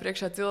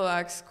priekšā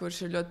cilvēks, kurš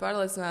ir ļoti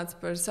pārliecināts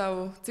par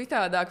savu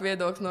citādāku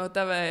viedokli no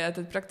tavējā,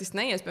 tad praktiski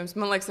neiespējams.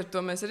 Man liekas, ar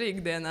to mēs arī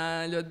ikdienā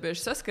ļoti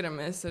bieži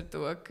saskaramies ar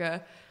to, ka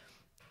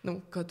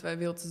kaut vai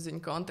viltus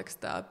ziņu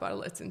kontekstā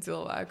pārliecina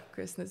cilvēku,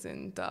 ka, es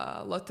nezinu, tā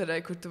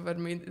loterija, kur tu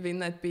vari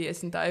vinnēt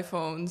 50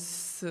 iPhones,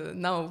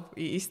 nav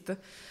īsta.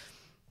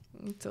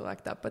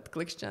 Cilvēki tāpat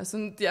klikšķinās.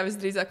 Un,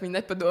 visdrīzāk viņi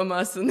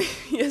nepadomās un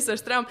ies ar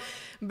traumu.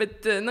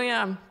 Bet,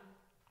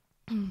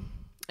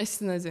 es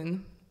nezinu.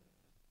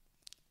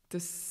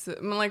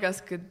 Man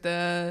liekas, ka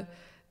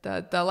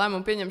tā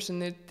lēmuma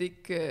pieņemšana ir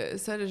tik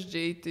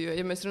sarežģīta, jo,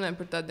 ja mēs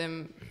runājam par tādiem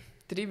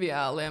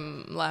triviāliem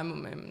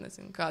lēmumiem,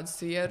 nezinu, kādu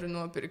sieru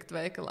nopirkt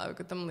veikalā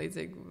vai tam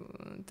līdzīgi,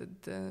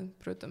 tad,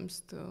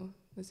 protams, tu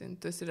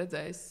esi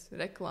redzējis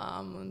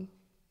reklāmu un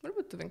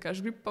varbūt tu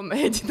vienkārši gribi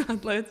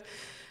pamēģināt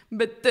lietas.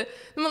 Bet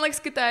man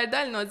liekas, ka tā ir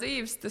daļa no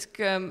dzīves, tas,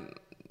 ka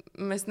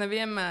mēs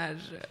nevienmēr...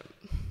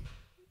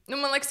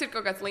 man liekas, ir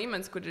kaut kāds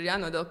līmenis, kur ir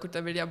jānodala, kur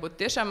tev ir jābūt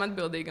tiešām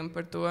atbildīgam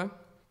par to,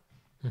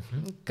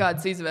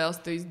 kādas izvēles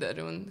tu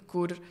izdari un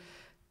kur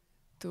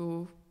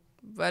tu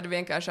vari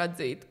vienkārši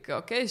atzīt,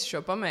 ka, es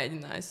šo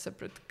pamēģināju, es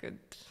sapratu, ka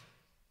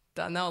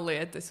tā nav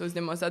lieta, es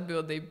uzņemos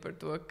atbildību par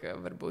to, ka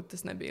varbūt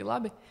tas nebija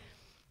labi.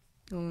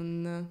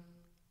 Un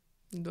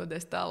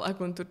dodies tālāk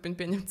un turpin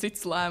pieņemt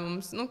citus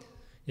lēmumus.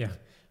 Jā.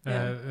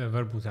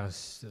 Varbūt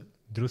tās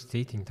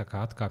druscītiņi tā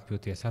kā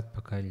atkāpjoties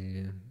atpakaļ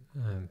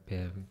pie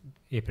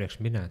iepriekš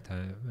minētā,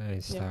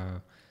 es tā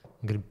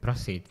gribu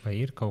prasīt, vai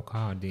ir kaut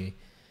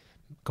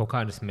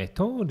kādas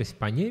metodes,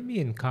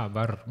 paņēmieni, kā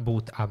var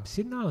būt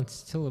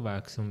apzināts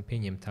cilvēks un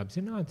pieņemt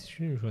apzināti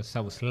šos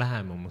savus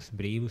lēmumus,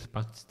 brīvus,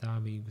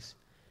 patstāvīgus.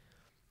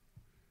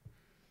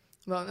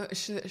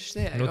 Es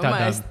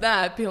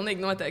pilnīgi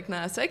noteikti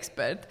neesmu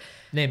eksperti.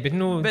 Nē,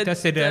 bet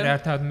tas ir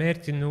ar tādu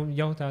mērķi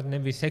jautāt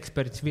nevis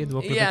eksperts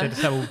viedokli, bet ar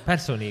savu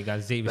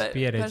personīgās dzīves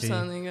pieredzi.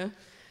 Personīgā.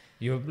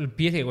 Jo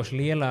pietiekoši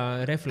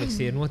lielā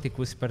refleksija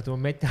notikusi par to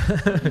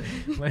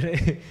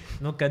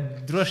kad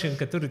droši vien,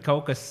 ka tur ir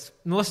kaut kas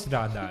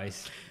nostrādājis.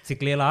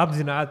 Cik lielā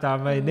apzinātā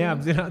vai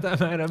neapzinātā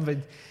mērā.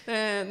 Bet...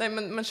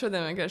 Man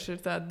šodien vienkārši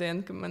ir tāda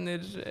diena, ka man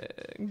ir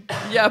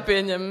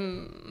jāpieņem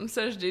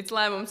sarežģīts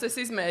lēmums. Es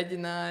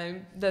izmēģināju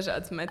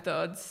dažādas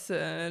metodas,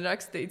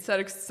 rakstīt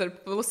sarakstus ar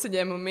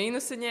plusiņiem un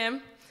mīnusiņiem.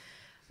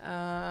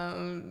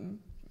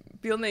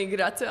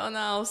 Pilnīgi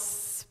racionāls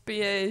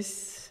pieejas.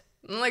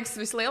 Man liekas,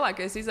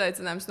 vislielākais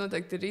izaicinājums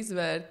noteikti ir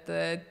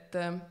izvērtēt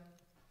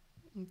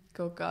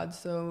kaut kādu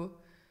savu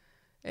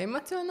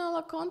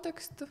emocionālo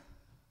kontekstu.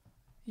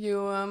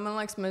 Jo, man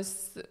liekas,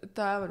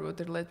 tā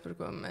varbūt ir lieta, par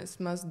ko mēs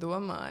maz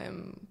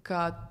domājam,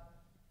 kā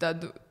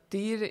tādu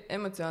tīri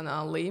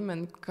emocionālu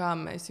līmeni, kā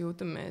mēs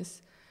jūtamies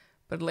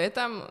par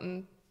lietām. Un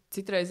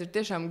citreiz ir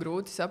tiešām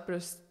grūti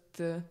saprast,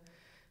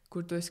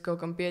 kur tu esi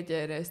kaut kam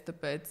pieķēries,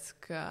 tāpēc,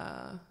 ka,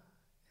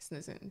 es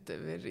nezinu,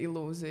 tev ir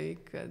ilūzija,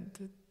 ka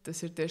tas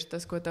ir tieši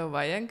tas, ko tev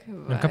vajag.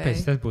 Vai...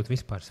 Kāpēc tas būtu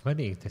vispār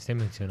svarīgi, tas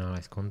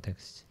emocionālais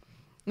konteksts?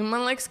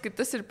 Man liekas, ka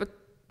tas ir pat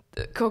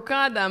kaut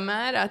kādā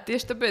mērā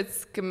tieši tāpēc,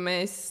 ka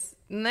mēs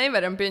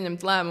nevaram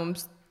pieņemt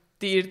lēmumus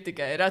tīri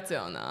tikai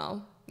racionāli.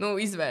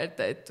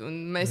 izvērtēt. Un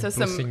mēs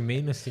esam... Plusiņu,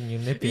 mīnusiņu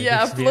nepietiks. Jā,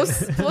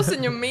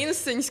 plusiņu un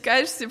mīnusiņu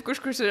skaidrs,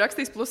 kurš ir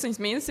rakstījis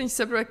plusiņus, mīnusiņus,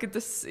 saprot, ka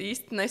tas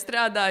īsti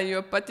nestrādā,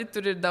 jo pat, ja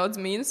tur ir daudz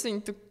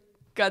mīnusiņu, tu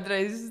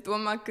kādreiz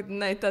domā, ka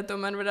ne, tā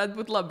tomēr varētu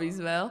būt laba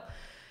izvēle.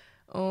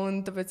 Un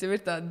tāpēc jau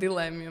ir tāda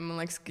dilēma, jo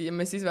man liekas, ka ja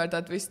mēs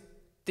izvērtātu visu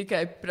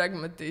tikai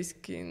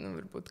pragmatiski,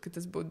 varbūt, ka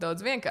tas būtu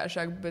daudz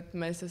vienkāršāk, bet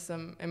mēs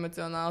esam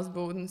emocionāls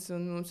būtnes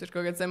un mums ir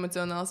kaut kādas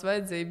emocionālas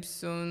vajadzības.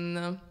 Un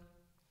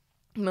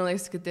man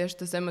liekas, ka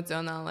tieši tas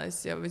emocionālais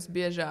jau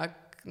visbiežāk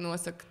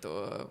nosaka to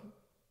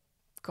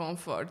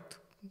komfortu,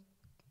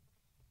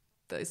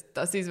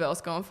 tās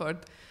izvēles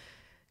komfortu,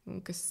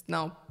 kas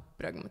nav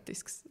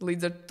pragmatisks.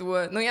 Līdz ar to,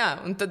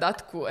 un tad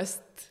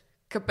atkost,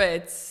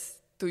 kāpēc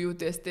tu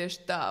jūties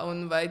tieši tā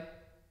un vai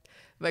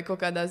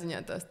kaut kādā ziņā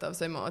tās tavas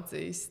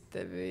emocijas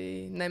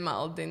tevi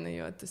nemaldina,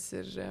 jo tas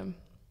ir...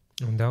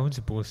 Un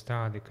daudzi būs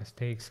tādi, kas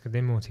teiks, ka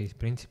emocijas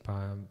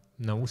principā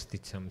nav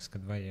uzticams,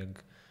 kad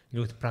vajag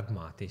ļoti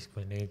pragmātiski,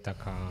 vai ne tā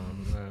kā...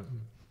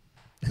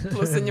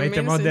 Plusiņu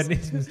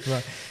metamodernisms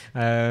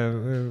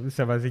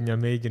savā ziņā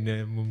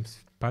mēģina mums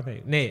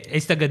pateikt. Nē,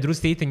 es tagad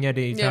drustītiņi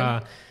arī tā...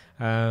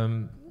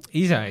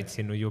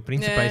 izaicinu, jo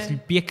principā es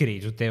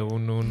piekrītu tev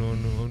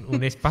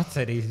un es pats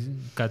arī,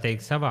 kā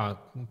teikt, savā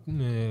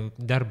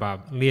darbā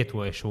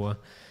lietoju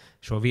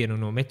šo vienu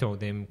no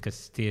metodēm,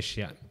 kas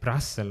tieši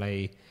prasa,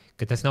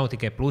 ka tas nav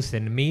tikai plusi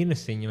un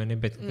mīnusiņi,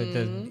 bet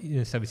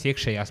savas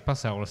iekšējās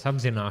pasaules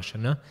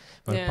apzināšana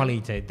var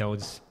palīdzēt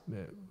daudz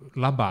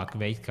labāk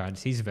veikt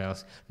kādas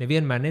izvēles.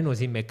 Nevienmēr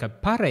nenozīmē, ka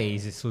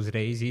pareizes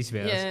uzreiz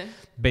izvēles,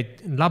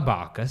 bet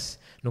labākas.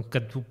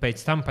 Kad tu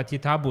pēc tam, pat ja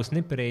tā būs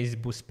nepareizi,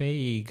 būs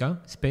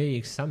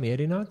spējīgs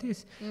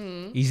samierināties,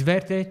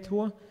 izvērtēt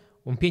to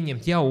un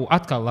pieņemt jau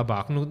atkal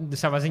labāk.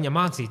 Savā ziņā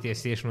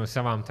mācīties tieši no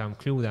savām tām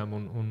kļūdām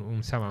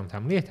un savām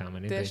tām lietām.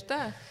 Tieši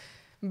tā.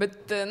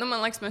 Bet, man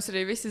liekas, mēs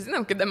arī visi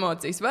zinām, ka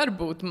emocijas var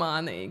būt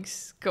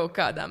mānīgas kaut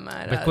kādā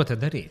mērā. Bet ko tad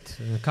darīt?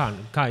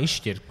 Kā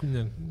izšķirt,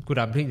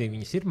 kurā brīdī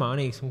viņas ir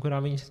mānīgas un kurā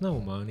viņas nav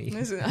mānīgas?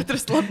 Nezinu,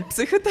 atrast labu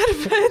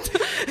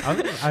psihoterapeitu.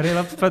 Arī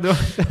labs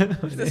padoms.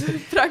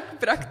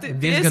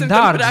 Diezgan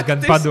dārgs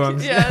gan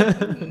padoms. Jā,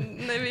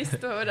 nevis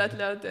to var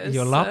atļauties.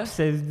 Jo labs,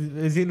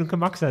 es zinu, ka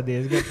maksā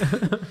diezgan.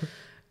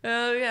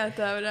 Jā,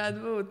 tā varētu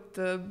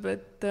būt,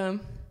 bet...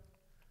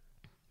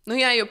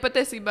 jo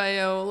patiesībā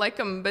jau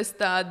laikam bez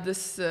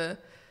tādas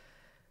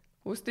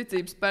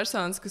uzticības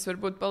personas, kas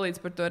varbūt palīdz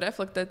par to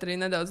reflektēt arī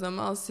nedaudz no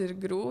malas, ir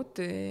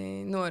grūti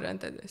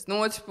norentēties. No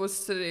otras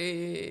puses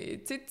arī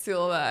citi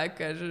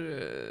cilvēki ar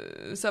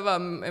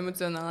savām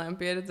emocionālajām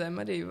pieredzēm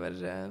arī var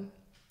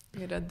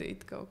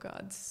radīt kaut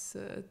kādas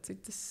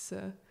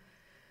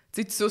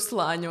citas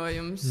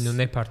uzslāņojumus.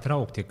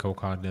 Nepārtraukti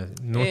kaut kāda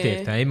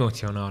notiek tā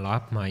emocionāla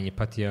apmaiņa,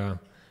 pat ja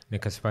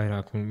nekas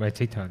vairāk vai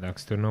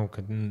citādāks tur nav,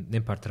 kad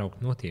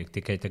nepārtraukti notiek.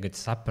 Tikai tagad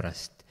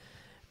saprast,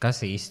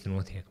 kas īsti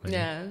notiek.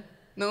 Jā,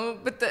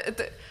 bet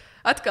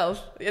atkal,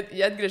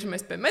 ja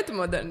atgriežamies pie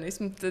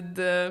metamodernismu, tad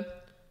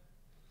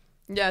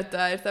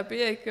tā ir tā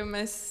pieeja, ka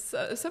mēs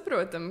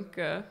saprotam,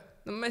 ka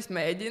mēs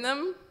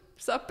mēģinam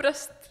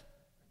saprast,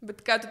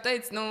 bet kā tu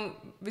teici,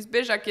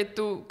 visbiežāk, ja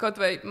tu kaut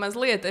vai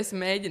mazliet esi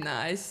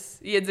mēģinājis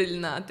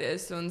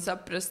iedziļināties un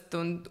saprast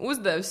un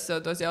uzdevis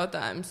sev tos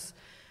jautājumus,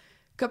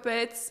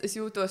 kāpēc es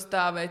jūtos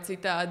tā vai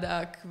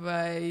citādāk,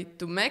 vai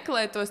tu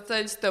meklē tos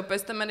ceļus, tev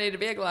pēc tam arī ir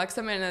vieglāk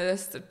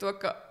samierināties ar to,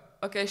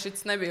 ka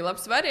šis nebija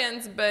labs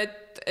variants,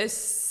 bet es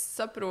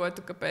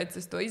saprotu, kāpēc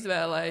es to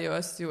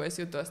izvēlējos, jo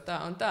es jūtos tā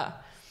un tā.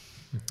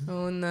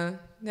 Un,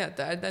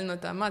 tā ir daļa no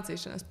tā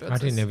mācīšanās procesa.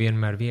 Arī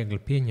nevienmēr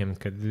viegli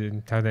pieņemt, ka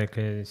tādēļ,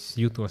 ka es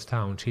jūtos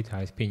tā un šitā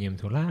es pieņemu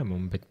to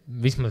lēmumu, bet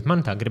vismaz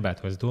man tā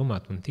gribētos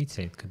domāt un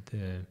ticēt,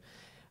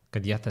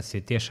 kad ja tas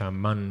ir tiešām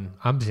man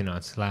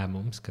apzināts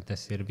lēmums, ka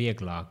tas ir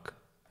vieglāk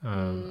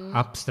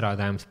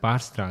apstrādājums,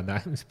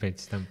 pārstrādājums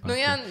pēc tam.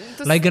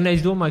 Lai gan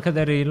es domāju, ka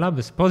arī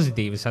labas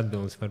pozitīvas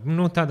atbildes var,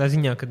 tādā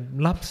ziņā, ka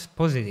labs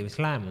pozitīvs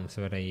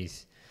lēmums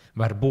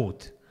var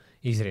būt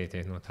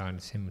izrietēt no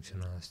tādas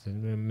emocionālas.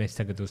 Mēs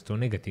tagad uz to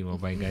negatīvo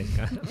baigais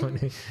kā.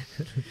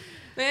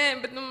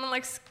 Bet man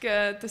liekas, ka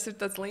tas ir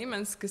tāds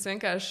līmenis, kas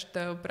vienkārši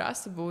tev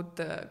prasa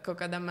būt kaut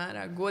kādā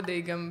mērā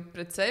godīgam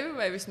pret sevi,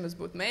 vai vismaz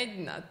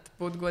mēģināt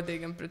būt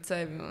godīgam pret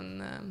sevi.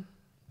 Un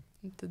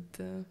tad,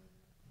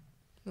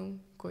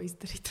 ko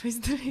izdarīt, to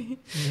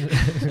izdarīt.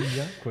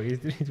 Jā, ko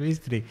izdarīt, to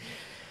izdarīt.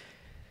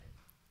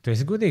 Tu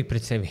esi godīgi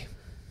pret sevi?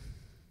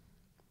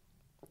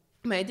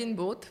 Mēģini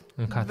būt.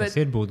 Un kā tas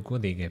ir būt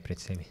godīgai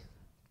pret sevi?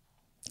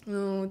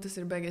 Tas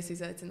ir baigies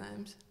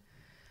izaicinājums.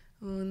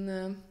 Un...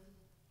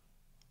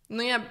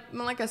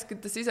 man liekas, ka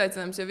tas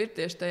izaicinājums jau ir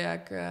tieši tajā,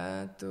 ka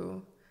tu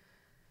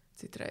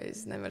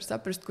citreiz nevari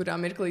saprast, kurā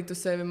mirklī tu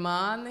sevi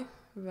māni,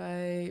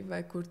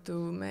 vai kur tu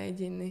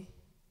mēģini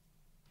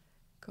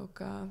kaut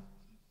kā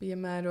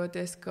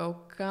piemēroties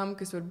kaut kam,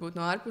 kas varbūt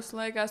no ārpuses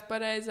liekas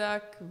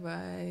pareizāk,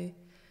 vai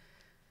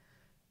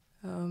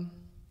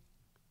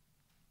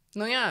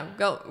Nu jā,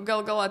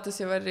 galā tas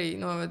jau arī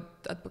noved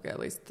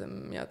atpakaļ līdz tam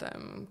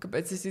jautājumam,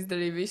 kāpēc es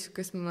izdarīju visu,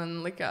 kas man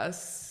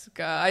likās,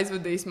 kā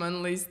aizvadīs man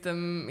līdz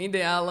tam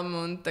ideālam,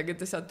 un tagad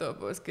es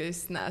attopos, ka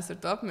es neesmu ar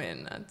to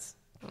apmierināts.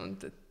 Un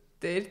tad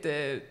tie ir tie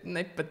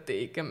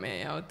nepatīkamie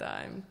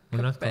jautājumi.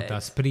 Un atkal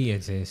tā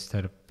spriedze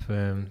starp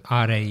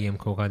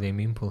ārējiem kaut kādiem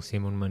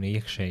impulsiem un mani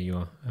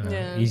iekšējo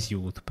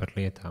izjūtu par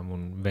lietām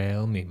un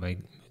vēlmi vai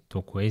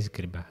to, ko es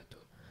gribētu.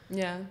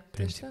 Jā,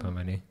 principā,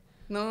 vai ne?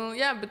 Nu,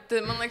 jā, bet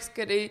man liekas,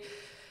 ka arī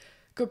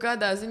kaut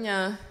kādā ziņā,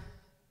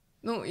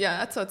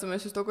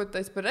 atsaucamies uz to, ko tu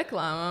teici par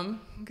reklāmām,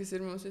 kas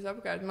ir mums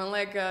visapkārt. Man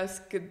liekas,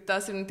 ka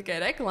tās ir ne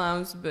tikai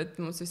reklāmas, bet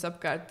mums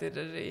visapkārt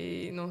ir arī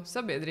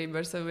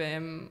sabiedrība ar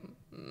saviem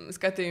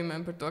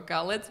skatījumiem par to,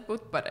 kā lietas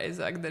būtu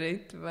pareizāk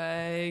darīt,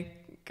 vai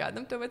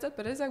kādam tev vajadzētu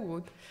pareizāk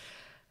būt.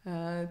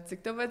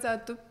 Cik tev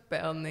vajadzētu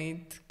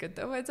pelnīt, kad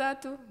tev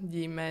vajadzētu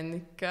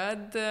ģimeni,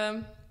 kad...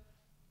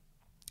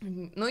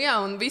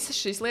 un visas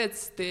šīs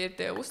lietas tie ir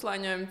tie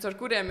uzslāņojumi, ar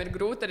kuriem ir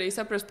grūti arī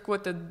saprast, ko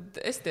tad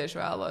es tieši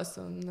vēlos.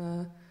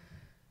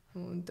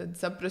 Un tad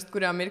saprast,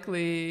 kurā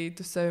mirklī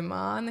tu sevi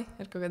māni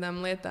ar kaut kādām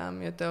lietām,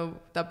 jo tev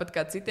tāpat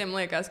kā citiem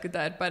liekas, ka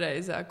tā ir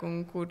pareizāk,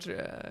 un kur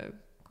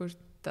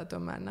tā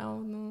tomēr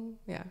nav.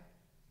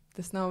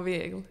 Tas nav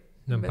viegli.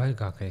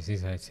 Baigākais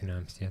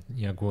izaicinājums,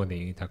 ja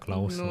godīgi tā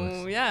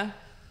klausos. Jā,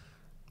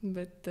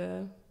 bet...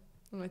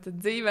 Vai tad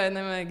dzīvē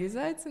nevajag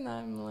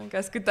izaicinājumu? Man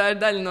liekas, ka tā ir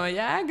daļa no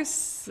jēgas,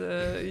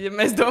 ja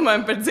mēs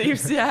domājam par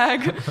dzīves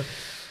jēgu.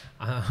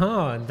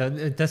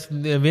 Tas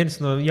viens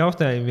no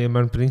jautājumiem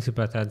man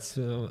principā tāds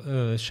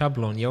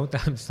šablona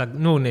jautājums,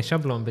 ne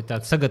šablona, bet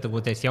tāds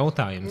sagatavoties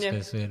jautājums,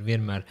 kas ir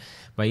vienmēr,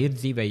 vai ir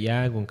dzīvē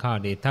jēga un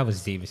kāda ir tavas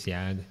dzīves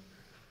jēga?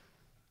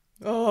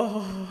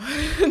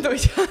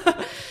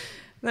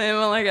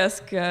 Man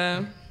liekas, ka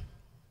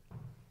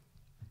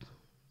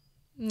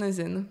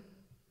nezinu.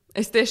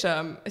 Es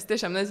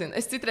tiešām nezinu.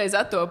 Es citreiz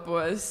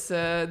attopos,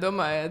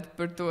 domājot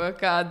par to,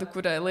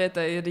 kurai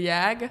lietai ir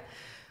jēga.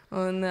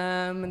 Un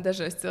man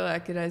dažreiz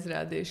cilvēki ir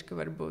aizrādījuši, ka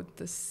varbūt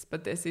tas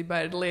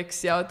patiesībā ir liekas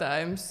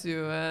jautājums,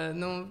 jo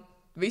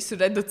visu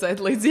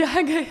reducēt līdz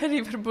jēgai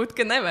arī varbūt,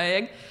 ka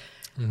nevajag.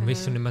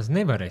 Visu nemaz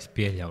nevarēs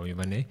pieļauju,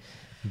 vai ne?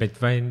 Bet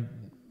vai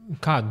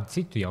kādu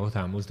citu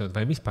jautājumu uzdot,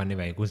 vai vispār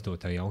nevajag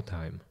uzdot tā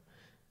jautājumu?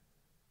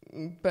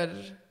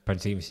 Par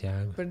dzīves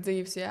jēgu. Par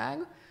dzīves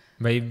jēgu?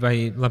 Vai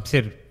labs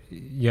ir,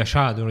 ja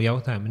šādu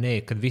jautājumu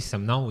kad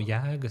visam nav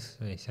jēgas,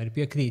 es arī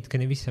piekrītu, ka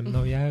ne visam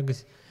nav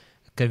jēgas,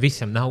 ka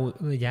visam nav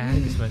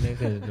jēgas, vai ne,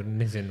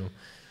 nezinu,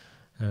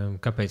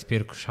 kāpēc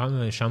pirku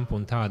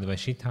šampunu tādu vai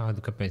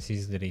šitādu, kāpēc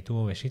izdarīju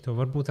to vai šito,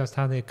 varbūt tās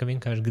tādēļ, ka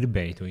vienkārši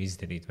gribēju to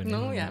izdarīt, vai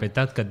ne? Bet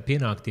tad, kad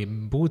pienāk tie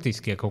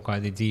būtiskie kaut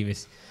kādi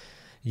dzīves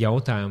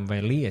jautājumi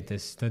vai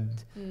lietas, tad,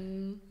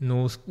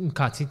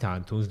 kā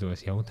citādi tu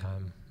uzdos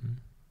jautājumu?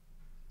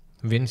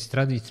 Viens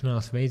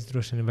tradicionāls veids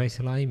droši vien vai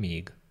esi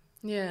laimīga.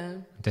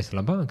 Jā. Tas ir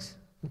labāks.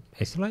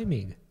 Esi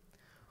laimīga.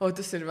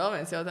 Tas ir vēl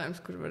viens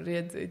jautājums, kur var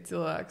iedzīt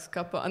cilvēkus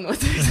kapā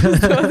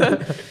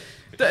noteikti.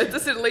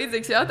 Tas ir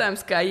līdzīgs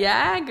jautājums kā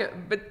jēga,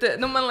 bet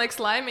man liekas,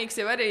 laimīgs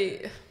jau arī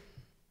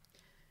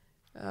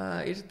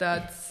ir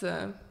tāds,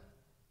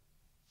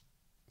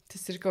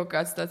 tas ir kaut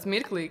kāds tāds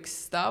mirklīgs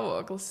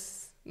stāvoklis.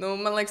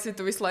 Man liekas, ja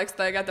tu visu laiku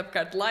staigāt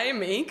apkārt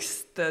laimīgs,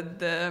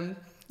 tad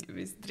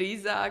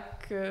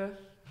visdrīzāk...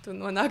 Tu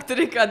nonākt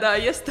arī kādā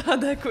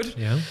iestādē, kur...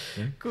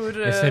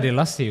 Es arī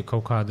lasīju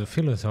kaut kādu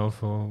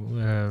filozofu,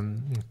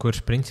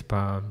 kurš principā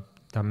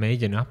tā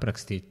mēģina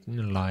aprakstīt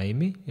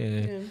laimi.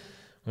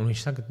 Un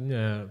viņš saka,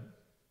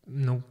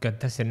 ka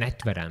tas ir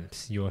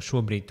netverams, jo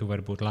šobrīd tu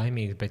vari būt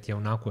laimīgs, bet jau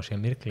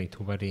nākošajā mirklī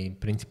tu vari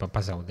principā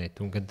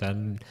pazaudēt. Un kad tā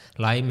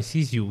laimes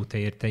izjūta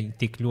ir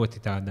tik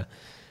ļoti tāda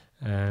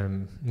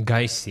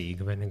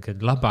gaisīga, vai ne,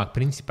 kad labāk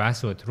principā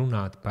esot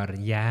runāt par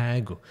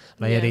jēgu,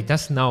 lai arī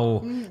tas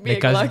nav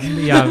nekas,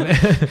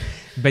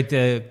 bet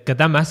kad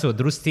tam esot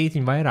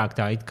druscītiņ vairāk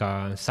tā it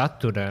kā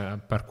satura,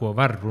 par ko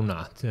var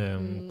runāt,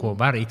 ko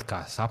var it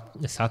kā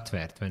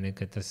satvērt, vai ne,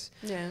 ka tas...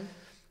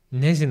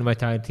 Nezinu, vai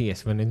tā ir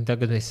tiesa, vai ne,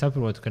 tagad es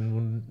saprotu, ka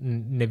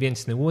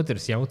neviens ne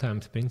otrs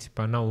jautājums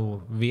principā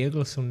nav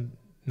viegls un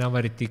nav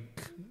arī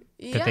tik,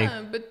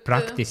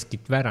 praktiski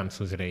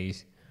tverams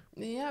uzreiz.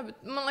 Jā,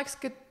 bet man liekas,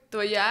 ka to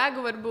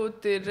jēgu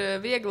varbūt ir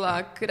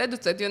vieglāk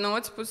reducēt, jo no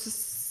otras puses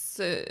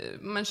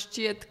man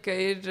šķiet, ka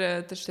ir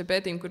šie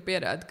pētījumi, kur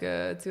pierāda, ka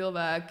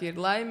cilvēki ir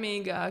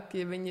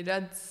laimīgāki, ja viņi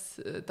redz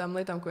tām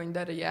lietām, ko viņi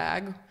dara,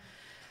 jēgu.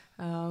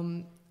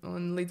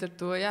 Un līdz ar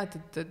to,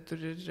 tad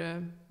tur ir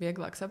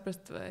vieglāk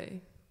saprast,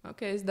 vai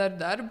es daru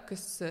darbu,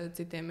 kas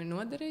citiem ir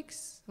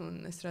noderīgs,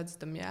 un es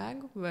redzu tam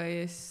jēgu, vai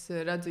es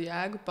redzu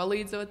jēgu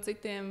palīdzot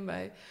citiem,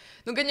 vai...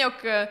 gan jau,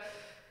 ka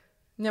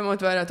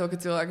ņemot vērā to, ka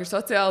cilvēki ir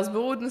sociāls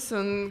būtnes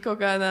un kaut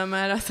kādā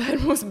mērā tā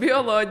ir mūsu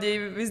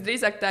bioloģija,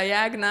 visdrīzāk tā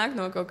jēga nāk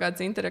no kaut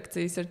kādas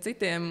interakcijas ar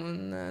citiem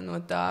un no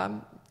tā,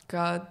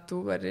 kā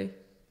tu vari,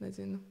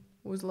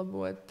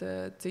 uzlabot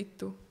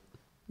citu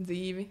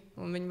dzīvi,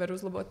 un viņi var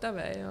uzlabot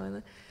tavējo.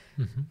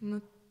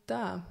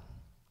 Tā.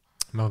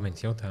 Vēl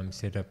viens jautājums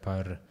ir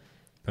par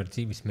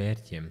dzīves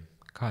mērķiem.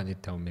 Kādi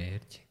ir tavi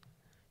mērķi?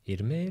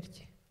 ir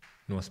mērķi,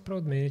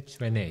 nospraud mērķus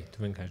vai nē?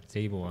 Tu vienkārši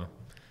dzīvo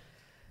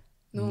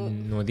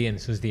no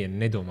dienas uz dienu,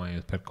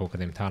 nedomājot par kaut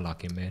kādiem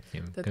tālākiem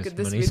mērķiem. Tad, kad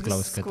es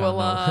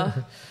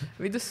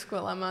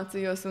vidusskolā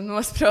mācījos un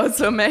nospraudu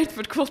savu mērķi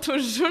par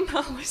kultūras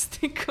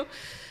žurnālistiku,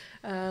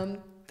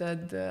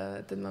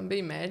 tad man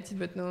bija mērķis,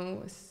 bet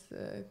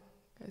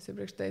es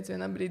iepriekš teicu,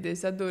 vienā brīdī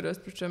es atdūros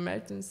par šo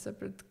mērķi un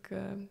sapratu,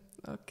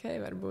 ka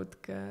varbūt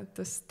ka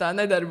tas tā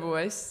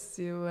nedarbojas,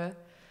 jo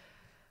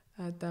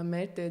tā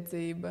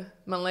mērķtiecība,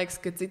 man liekas,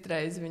 ka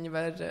citreiz viņi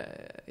var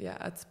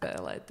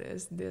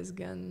atspēlēties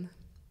diezgan,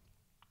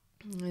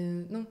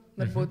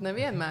 varbūt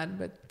nevienmēr,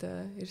 bet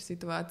ir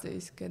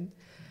situācijas, kad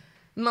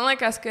man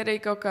liekas, ka arī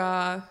kaut kā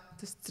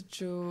tas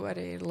taču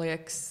arī ir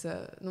liekas,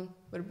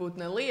 varbūt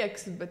ne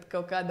liekas, bet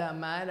kaut kādā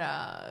mērā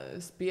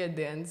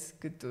spiediens,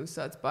 ka tu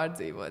sāc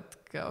pārdzīvot,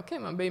 ka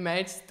man bija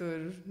mērķis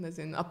tur,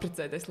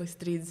 apprecēties līdz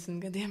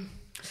 30 gadiem.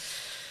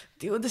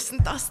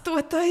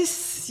 28.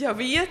 jau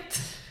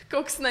iet,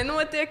 kaut kas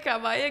nenotiek, kā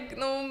vajag.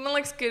 Man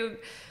liekas, ka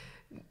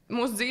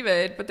mūsu dzīvē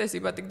ir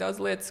patiesībā tik daudz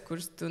lietas,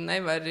 kuras tu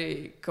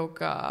nevari kaut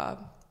kā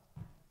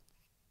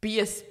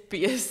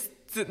piespiest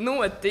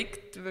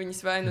notikt. Viņas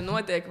vai nu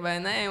notiek vai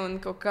nē, un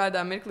kaut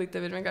kādā mirklī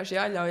tev ir vienkārši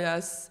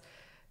jāļaujās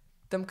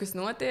tam, kas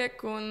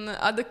notiek, un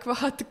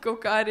adekvāti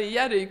kaut kā arī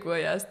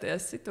jārīkojās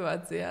tajās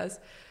situācijās.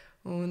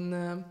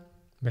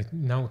 Bet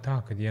nav tā,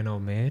 ka ja nav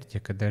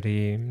mērķa, kad arī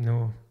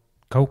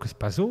kaut kas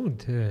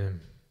pazūd,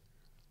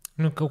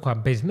 kaut kā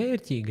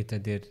bezmērķīgi,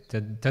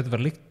 tad var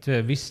likt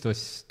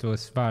visus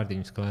tos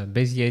vārdiņus klāt.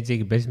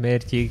 Bezjēdzīgi,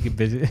 bezmērķīgi,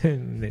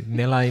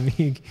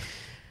 nelaimīgi.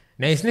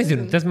 Nē, es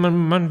nezinu, tas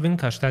man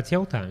vienkārši tāds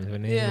jautājums. Vai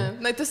ne? Jā,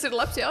 tas ir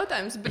labs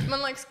jautājums, bet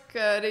man liekas,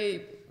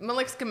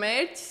 ka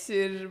mērķis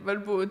ir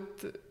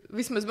varbūt,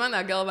 vismaz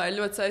manā galvā, ir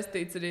ļoti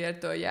saistīts arī ar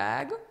to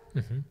jēgu.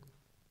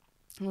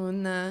 Un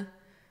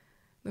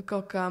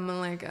kaut kā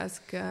man liekas,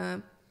 ka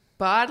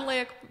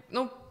pārlieku,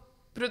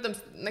 protams,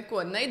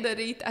 neko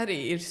nedarīt arī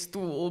ir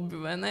stulbi,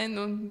 vai ne?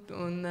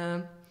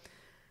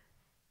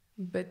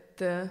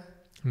 Bet...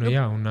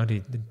 jā, un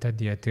arī tad,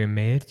 ja tie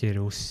mērķi ir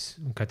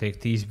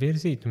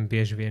izvirzīti, un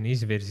bieži vien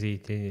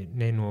izvirzīti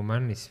ne no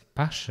manis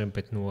paša,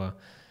 bet no,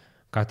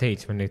 kā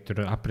teicu, man ir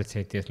tur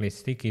apprecēties līdz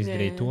tik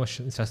izdarīt to,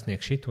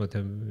 sasniegt šito,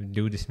 tad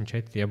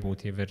 24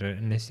 jābūt jau ar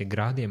nesi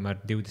grādiem,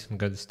 ar 20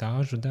 gadu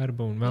stāžu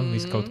darbu un vēl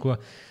visu kaut ko,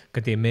 ka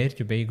tie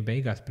mērķi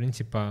beigās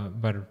principā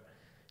var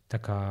tā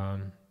kā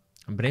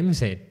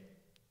bremzēt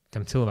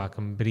tam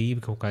cilvēkam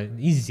brīvi kaut kā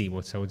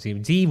izdzīvot savu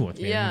dzīvi, dzīvot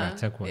vienmēr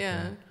sakot.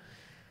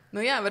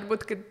 Jā,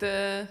 varbūt, kad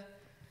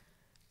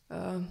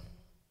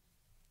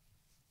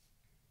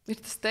ir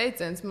tas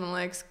teiciens, man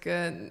liekas, ka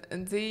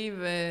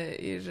dzīve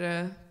ir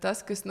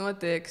tas, kas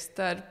notiek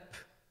starp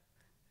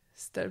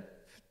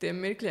tiem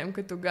mirkļiem,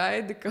 kad tu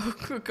gaidi kaut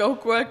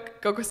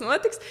kas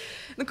notiks.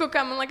 Kaut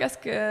kā man liekas,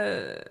 ka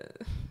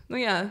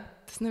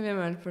tas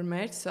nevienmēr ir par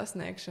mērķu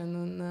sasniegšanu.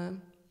 Un,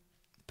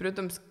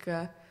 protams,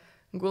 ka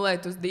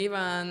gulēt uz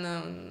dīvāna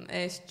un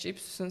ēst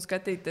čipsus un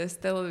skatīties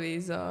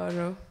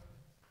televizoru.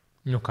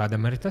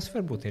 Kādam arī tas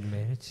varbūt ir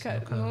mērķis.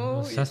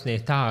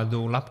 Sasniegt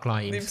tādu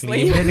labklājības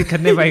līmeni,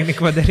 kad nevajag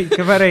neko darīt,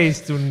 ka var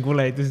ēst un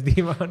gulēt uz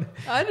dīvāna.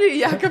 Arī,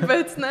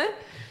 kāpēc ne?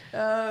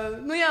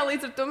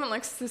 Līdz ar to, man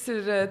liekas, tas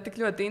ir tik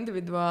ļoti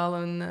individuāli.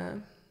 Un,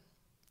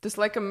 tas,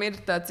 laikam,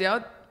 ir tāds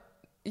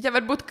jautājums.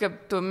 Varbūt, ka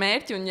to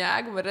mērķi un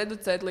jēgu var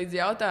reducēt līdz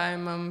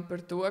jautājumam par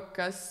to,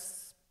 kas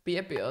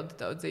piepilda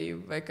tavu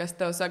dzīvi vai kas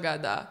tev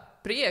sagādā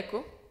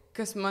prieku,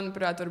 kas,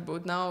 manuprāt,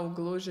 varbūt nav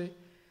gluži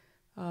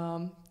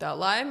tā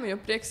laime, jo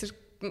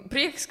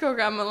prieks kaut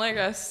kā, man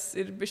liekas,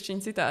 ir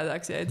bišķiņ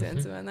citādāks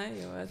jēdziens, vai ne?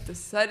 Jo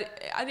tas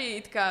arī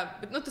it kā,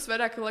 bet tas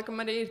vairāk, laikam,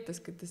 arī ir tas,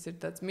 ka tas ir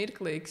tāds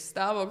mirklīgs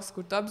stāvoklis,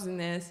 kur tu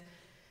apzinies,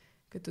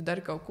 ka tu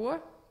dari kaut ko,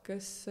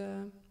 kas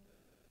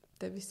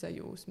tevi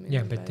sajūsmina.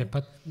 Jā, bet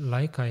tepat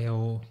laikā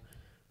jau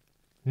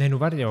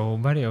var jau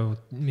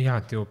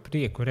tev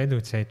prieku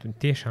reducēt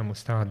tiešām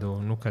uz tādu,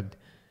 kad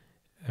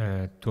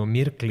to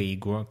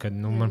mirklīgo, kad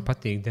man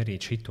patīk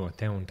darīt šito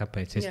te un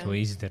tāpēc es to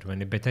izdaru, vai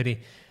ne? Bet arī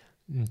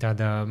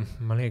tāda,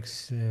 man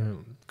liekas,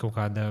 kaut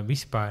kāda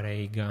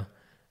vispārīga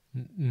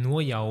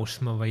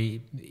nojausma vai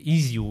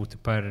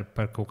izjūta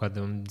par kaut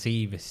kādam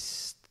dzīves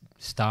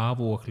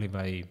stāvokli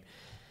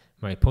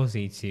vai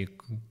pozīciju,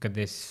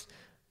 kad es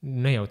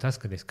ne jau tas,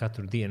 kad es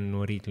katru dienu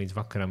no rīta līdz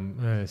vakaram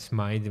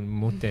smaidu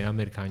mutē,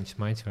 amerikāņu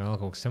smaids vai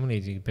kaut kas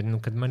samlīdzīgi, bet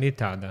kad man ir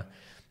tāda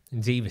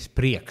dzīves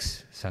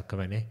prieks,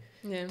 saka, vai ne?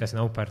 Jā. Tas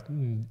nav par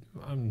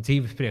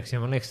dzīves prieks,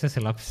 man liekas, tas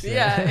ir labs.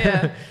 Jā.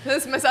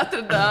 Mēs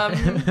atradām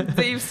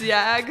dzīves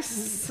jēgas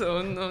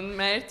un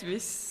mērķi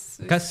viss.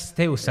 Kas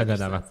tev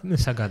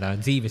sagādā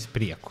dzīves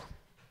prieku?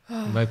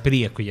 Vai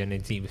prieku, ja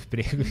ne dzīves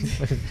prieku?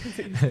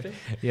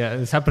 Jā,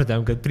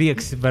 sapratām, ka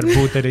prieks var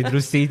būt arī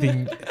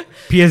drusītiņ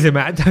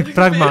piezemētāk,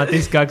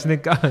 pragmātiskāks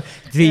nekā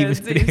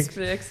dzīves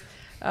prieks.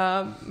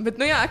 Bet,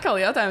 atkal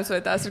jautājums, vai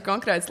tās ir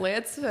konkrētas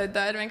lietas, vai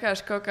tā ir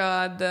vienkārši kaut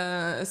kāda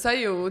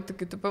sajūta,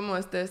 ka tu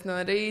pamosties no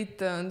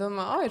rīta un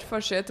domā, ir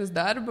forši iet uz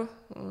darbu,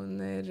 un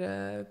ir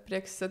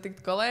prieks satikt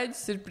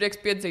kolēģis, ir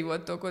prieks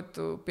piedzīvot to, ko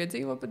tu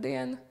piedzīvo pa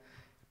dienu,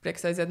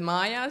 prieks aiziet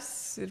mājās,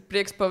 ir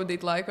prieks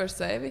pavadīt laiku ar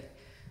sevi,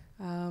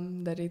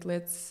 darīt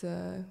lietas,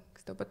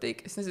 kas tev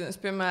patīk. Es nezinu, es,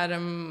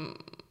 piemēram,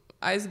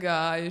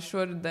 aizgāju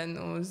šoruden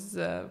uz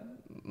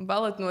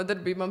baleta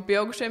nodarbībām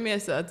pieaugušiem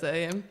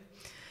iesācējiem.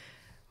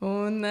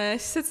 Un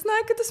es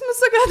secināju, ka tas man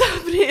sagādā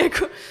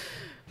prieku.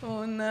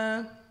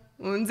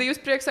 Un dzīves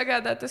prieks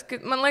sagādā tas, ka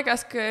man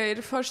liekas, ka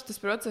ir forši tas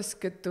process,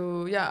 ka tu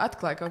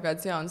atklāji kaut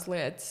kādas jaunas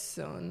lietas.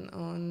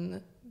 Un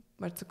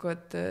var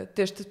sakot,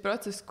 tieši tas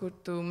process, kur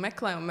tu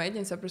meklē un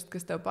mēģini saprast,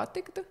 kas tev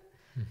patiktu.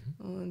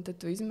 Un tad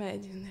tu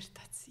izmēģini un ir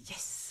tāds,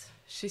 yes!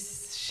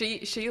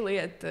 Šī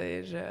lieta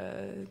ir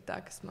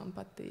tā, kas man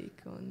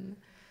patīk.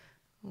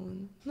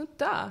 Un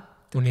tā.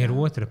 Un ir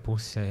otra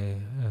puse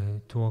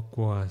to,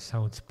 ko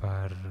sauc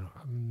par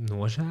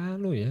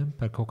nožēlu,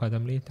 par kaut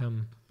kādām lietām.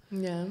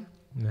 Jā.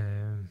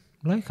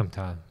 Laikam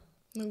tā.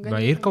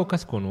 Vai ir kaut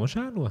kas, ko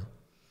nožēlo?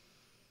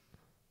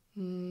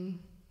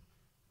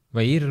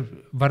 Vai ir,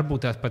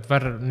 varbūt tās pat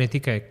var ne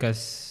tikai, kas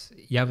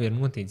jau ir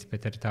noticis,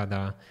 bet arī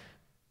tādā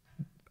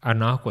ar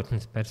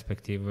nākotnes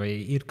perspektīvu, vai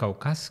ir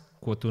kaut kas,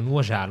 ko tu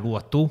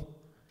nožēlotu?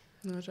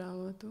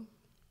 Nožēlotu.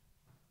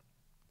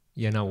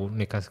 Ja nav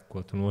nekas,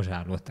 ko tu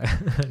nožēlot.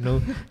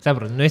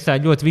 Saprotu, es tā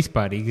ļoti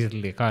vispārīgi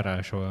izlieku ārā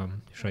šo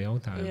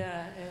jautājumu. Jā.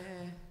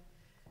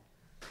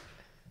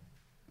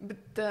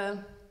 Bet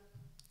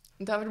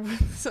tā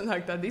varbūt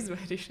sanāk tāda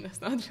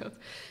izvairīšanās no atbildes.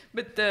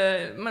 Bet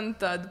man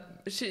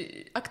tāda šī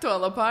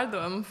aktuālā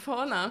pārdoma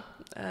fonā,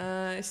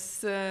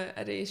 es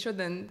arī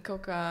šodien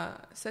kaut kā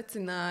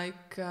secināju,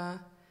 ka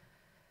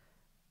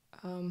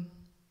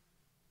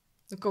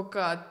kaut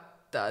kā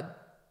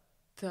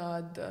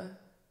tāda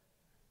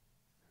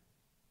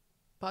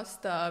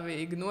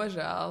pastāvīga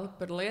nožēla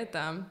par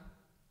lietām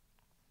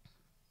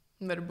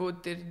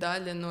varbūt ir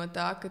daļa no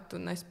tā, ka tu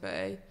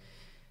nespēji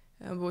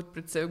būt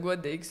pret sevi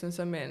godīgs un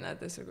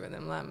samierināties ar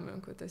kādiem lēmumiem,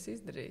 ko tu esi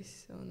izdarījis.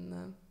 Un,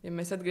 ja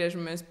mēs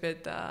atgriežamies pie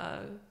tā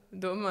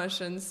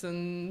domāšanas un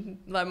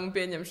lēmumu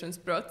pieņemšanas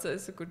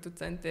procesa, kur tu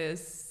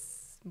centies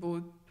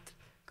būt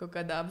kaut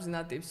kādā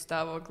apzinātības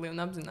stāvoklī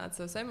un apzināt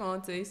savas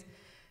emocijas,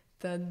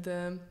 tad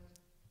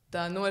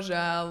tā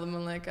nožēla,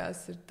 man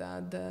liekas, ir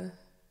tāda...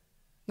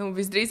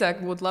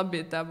 visdrīzāk būtu labi,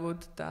 ja tā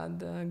būtu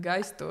tāda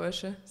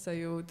gaistoša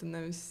sajūta,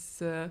 nevis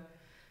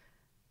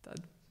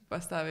tāda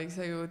pastāvīga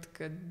sajūta,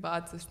 kad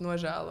bācis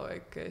nožēloja,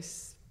 ka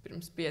es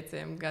pirms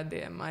 5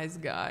 gadiem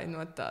aizgāju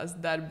no tās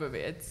darba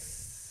vietas,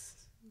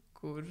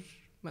 kur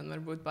man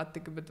varbūt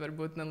patika, bet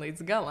varbūt ne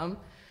līdz galam.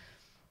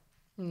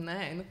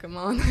 Nē,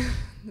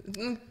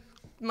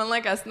 man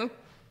liekas,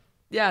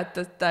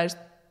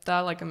 tā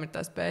laikam ir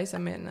tā spēja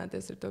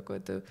samierināties ar to, ko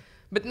tu...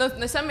 Bet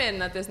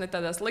nesamierināties ne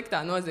tādā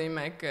sliktā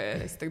nozīmē, ka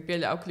es tagad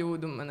pieļauju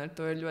kļūdu, man ar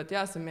to ir ļoti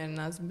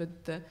jāsamierinās,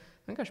 bet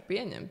vienkārši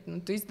pieņemt.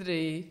 Tu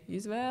izdarīji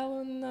izvēli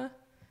un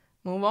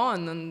move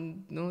on.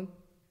 Un,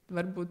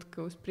 varbūt,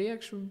 ka uz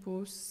priekšu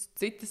būs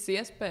citas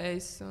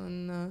iespējas.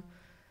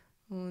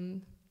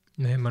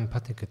 Nē, man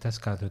patika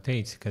tas, kā tu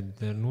teici, kad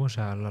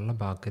nožēla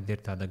labāk, kad ir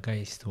tāda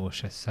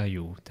gaistoša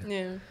sajūta.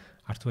 Jā.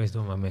 Ar to, es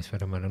domāju, mēs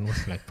varam arī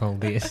noslēgt.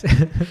 Paldies!